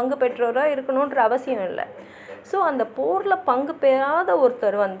போரில் பங்கு பெற்றவராக இருக்கணுன்ற அவசியம் இல்லை. ஸோ அந்த போரில் பங்கு பெறாத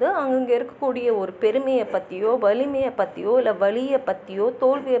ஒருத்தர் வந்து அங்கே இருக்கக்கூடிய ஒரு பெருமையை பற்றியோ வலிமையை பற்றியோ இல்லை வலியை பற்றியோ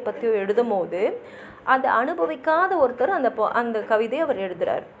தோல்வியை பற்றியோ எழுதும் போது அதை அனுபவிக்காத ஒருத்தர் அந்த கவிதையை அவர்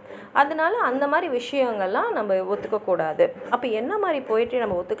எழுதுகிறார். அதனால் அந்த மாதிரி விஷயங்கள்லாம் நம்ம ஒத்துக்கக்கூடாது. அப்போ என்ன மாதிரி போயிட்டு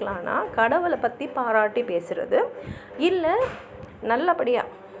நம்ம ஒத்துக்கலான்னா, கடவுளை பற்றி பாராட்டி பேசுகிறது, இல்லை நல்லபடியாக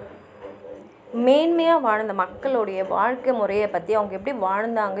மேன்மையாக வாழ்ந்த மக்களுடைய வாழ்க்கை முறையை பற்றி அவங்க எப்படி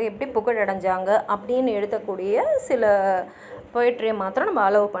வாழ்ந்தாங்க, எப்படி புகழடைஞ்சாங்க அப்படின்னு எழுதக்கூடிய சில போயிட்ரியை மாத்திரம் நம்ம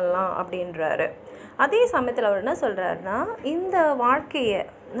அலோவ் பண்ணலாம் அப்படின்றாரு. அதே சமயத்தில் அவர் என்ன சொல்கிறாருன்னா, இந்த வாழ்க்கையை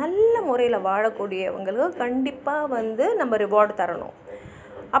நல்ல முறையில் வாழக்கூடியவங்களுக்கு கண்டிப்பாக வந்து நம்ம ரிவார்டு தரணும்.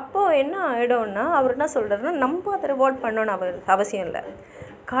 அப்போது என்ன ஆகிடும்னா, அவர் என்ன சொல்கிறாருன்னா, நம்ம அதை ரிவார்ட் பண்ணணும்னு அவசியம் இல்லை.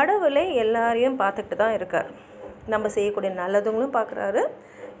 கடவுளே எல்லாரையும் பார்த்துக்கிட்டு தான் இருக்கார். நம்ம செய்யக்கூடிய நல்லதுங்களும் பார்க்குறாரு,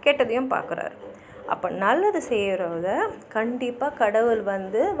 கெட்டதையும் பார்க்குறாரு. அப்போ நல்லது செய்கிறவங்க கண்டிப்பாக கடவுள்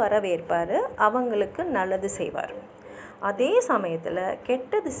வந்து வரவேற்பார், அவங்களுக்கு நல்லது செய்வார். அதே சமயத்தில்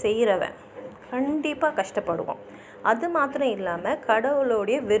கெட்டது செய்கிறவன் கண்டிப்பாக கஷ்டப்படுவான். அது மாத்திரம் இல்லாமல்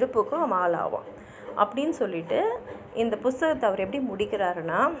கடவுளுடைய வெறுப்புக்கும் அவன் ஆளாவான் அப்படின்னு சொல்லிட்டு இந்த புஸ்தகத்தை அவர் எப்படி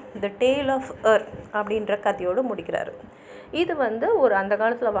முடிக்கிறாருன்னா, த டேல் ஆஃப் எர்த் அப்படின்ற கதையோடு முடிக்கிறாரு. இது வந்து ஒரு அந்த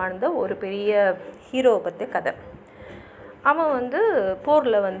காலத்தில் வாழ்ந்த ஒரு பெரிய ஹீரோவை பற்றிய கதை. அவன் வந்து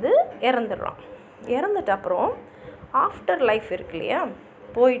போரில் வந்து இறந்துடுறான். இறந்துட்ட அப்புறம் ஆஃப்டர் லைஃப் இருக்கு இல்லையா,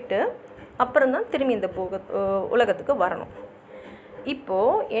 போயிட்டு அப்புறம்தான் திரும்பி இந்த உலகத்துக்கு வரணும்.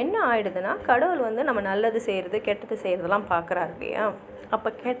 இப்போது என்ன ஆகிடுதுன்னா, கடவுள் வந்து நம்ம நல்லது செய்கிறது கெட்டது செய்கிறதெல்லாம் பார்க்குறாரு இல்லையா. அப்போ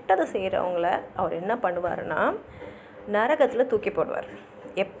கெட்டது செய்கிறவங்கள அவர் என்ன பண்ணுவாருன்னா, நரகத்தில் தூக்கி போடுவார்.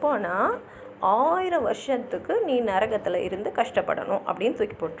 எப்போனா 1000 வருஷத்துக்கு நீ நரகத்தில் இருந்து கஷ்டப்படணும் அப்படின்னு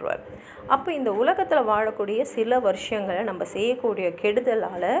தூக்கி போட்டுருவார். அப்போ இந்த உலகத்தில் வாழக்கூடிய சில வருஷங்களை நம்ம செய்யக்கூடிய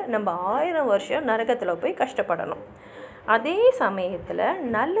கெடுதலால் நம்ம 1000 வருஷம் நரகத்தில் போய் கஷ்டப்படணும். அதே சமயத்தில்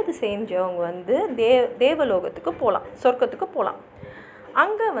நல்லது செஞ்சவங்க வந்து தேவலோகத்துக்கு போகலாம், சொர்க்கத்துக்கு போகலாம்.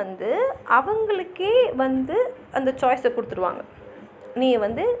 அங்கே வந்து அவங்களுக்கே வந்து அந்த சாய்ஸை கொடுத்துருவாங்க, நீ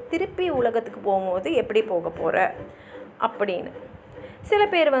வந்து திருப்பி உலகத்துக்கு போகும்போது எப்படி போக போகிற அப்படின்னு. சில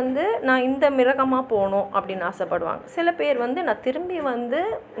பேர் வந்து நான் இந்த மிருகமாக போகணும் அப்படின்னு ஆசைப்படுவாங்க. சில பேர் வந்து நான் திரும்பி வந்து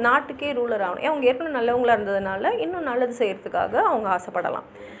நாட்டுக்கே ரூலர் ஆகணும், அவங்க ஏற்கனவே நல்லவங்களாக இருந்ததுனால இன்னும் நல்லது செய்கிறதுக்காக அவங்க ஆசைப்படலாம்.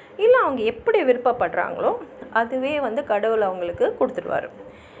 இல்லை அவங்க எப்படி விருப்பப்படுறாங்களோ அதுவே வந்து கடவுள் அவங்களுக்கு கொடுத்துடுவார்.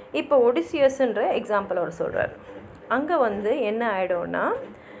 இப்போ ஒடிசியஸ்ன்ற எக்ஸாம்பிள் அவர் சொல்கிறார். அங்கே வந்து என்ன ஆகிடும்னா,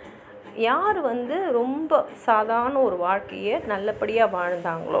 யார் வந்து ரொம்ப சாதாரண ஒரு வாழ்க்கையை நல்லபடியாக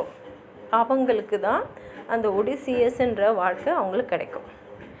வாழ்ந்தாங்களோ அவங்களுக்கு தான் அந்த ஒடிசியஸ்ன்ற வாழ்க்கை அவங்களுக்கு கிடைக்கும்.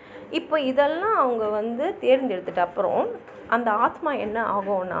 இப்போ இதெல்லாம் அவங்க வந்து தேர்ந்தெடுத்துட்ட அப்புறம் அந்த ஆத்மா என்ன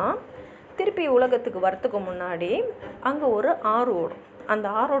ஆகும்னா, திருப்பி உலகத்துக்கு வரத்துக்கு முன்னாடி அங்கே ஒரு ஆறு ஓடும். அந்த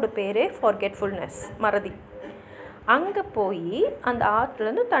ஆறோட பேரே ஃபார்கெட்ஃபுல்னஸ், மறதி. அங்கே போய் அந்த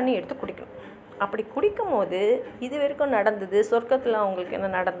ஆற்றுலேருந்து தண்ணி எடுத்து குடிக்கணும். அப்படி குடிக்கும்போது இது வரைக்கும் நடந்தது, சொர்க்கத்தில் அவங்களுக்கு என்ன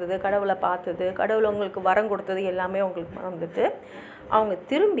நடந்தது, கடவுளை பார்த்தது, கடவுள் அவங்களுக்கு வரம் கொடுத்தது எல்லாமே அவங்களுக்கு மறந்துட்டு அவங்க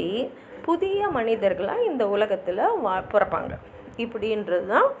திரும்பி புதிய மனிதர்களாக இந்த உலகத்தில் பிறப்பாங்க. இப்படின்றது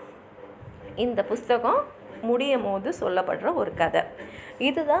தான் இந்த புஸ்தகம் முடியும் போது சொல்லப்படுற ஒரு கதை.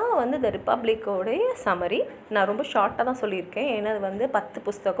 இதுதான் வந்து த ரிப்பப்ளிக்கோடைய சமரி. நான் ரொம்ப ஷார்ட்டாக தான் சொல்லியிருக்கேன், ஏன்னா அது வந்து 10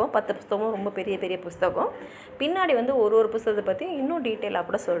 புஸ்தகம் ரொம்ப பெரிய பெரிய புஸ்தகம். பின்னாடி வந்து ஒரு புஸ்தகத்தை பற்றி இன்னும் டீட்டெயிலாக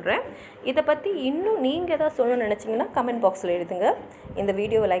கூட சொல்கிறேன். இதை பற்றி இன்னும் நீங்கள் எதாவது சொல்லணும்னு நினச்சிங்கன்னா கமெண்ட் பாக்ஸில் எழுதுங்க. இந்த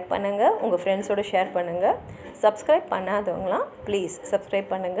வீடியோவை லைக் பண்ணுங்கள், உங்கள் ஃப்ரெண்ட்ஸோடு ஷேர் பண்ணுங்கள். சப்ஸ்கிரைப் பண்ணாதவங்களாம் ப்ளீஸ்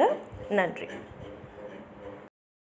சப்ஸ்கிரைப் பண்ணுங்கள். நன்றி.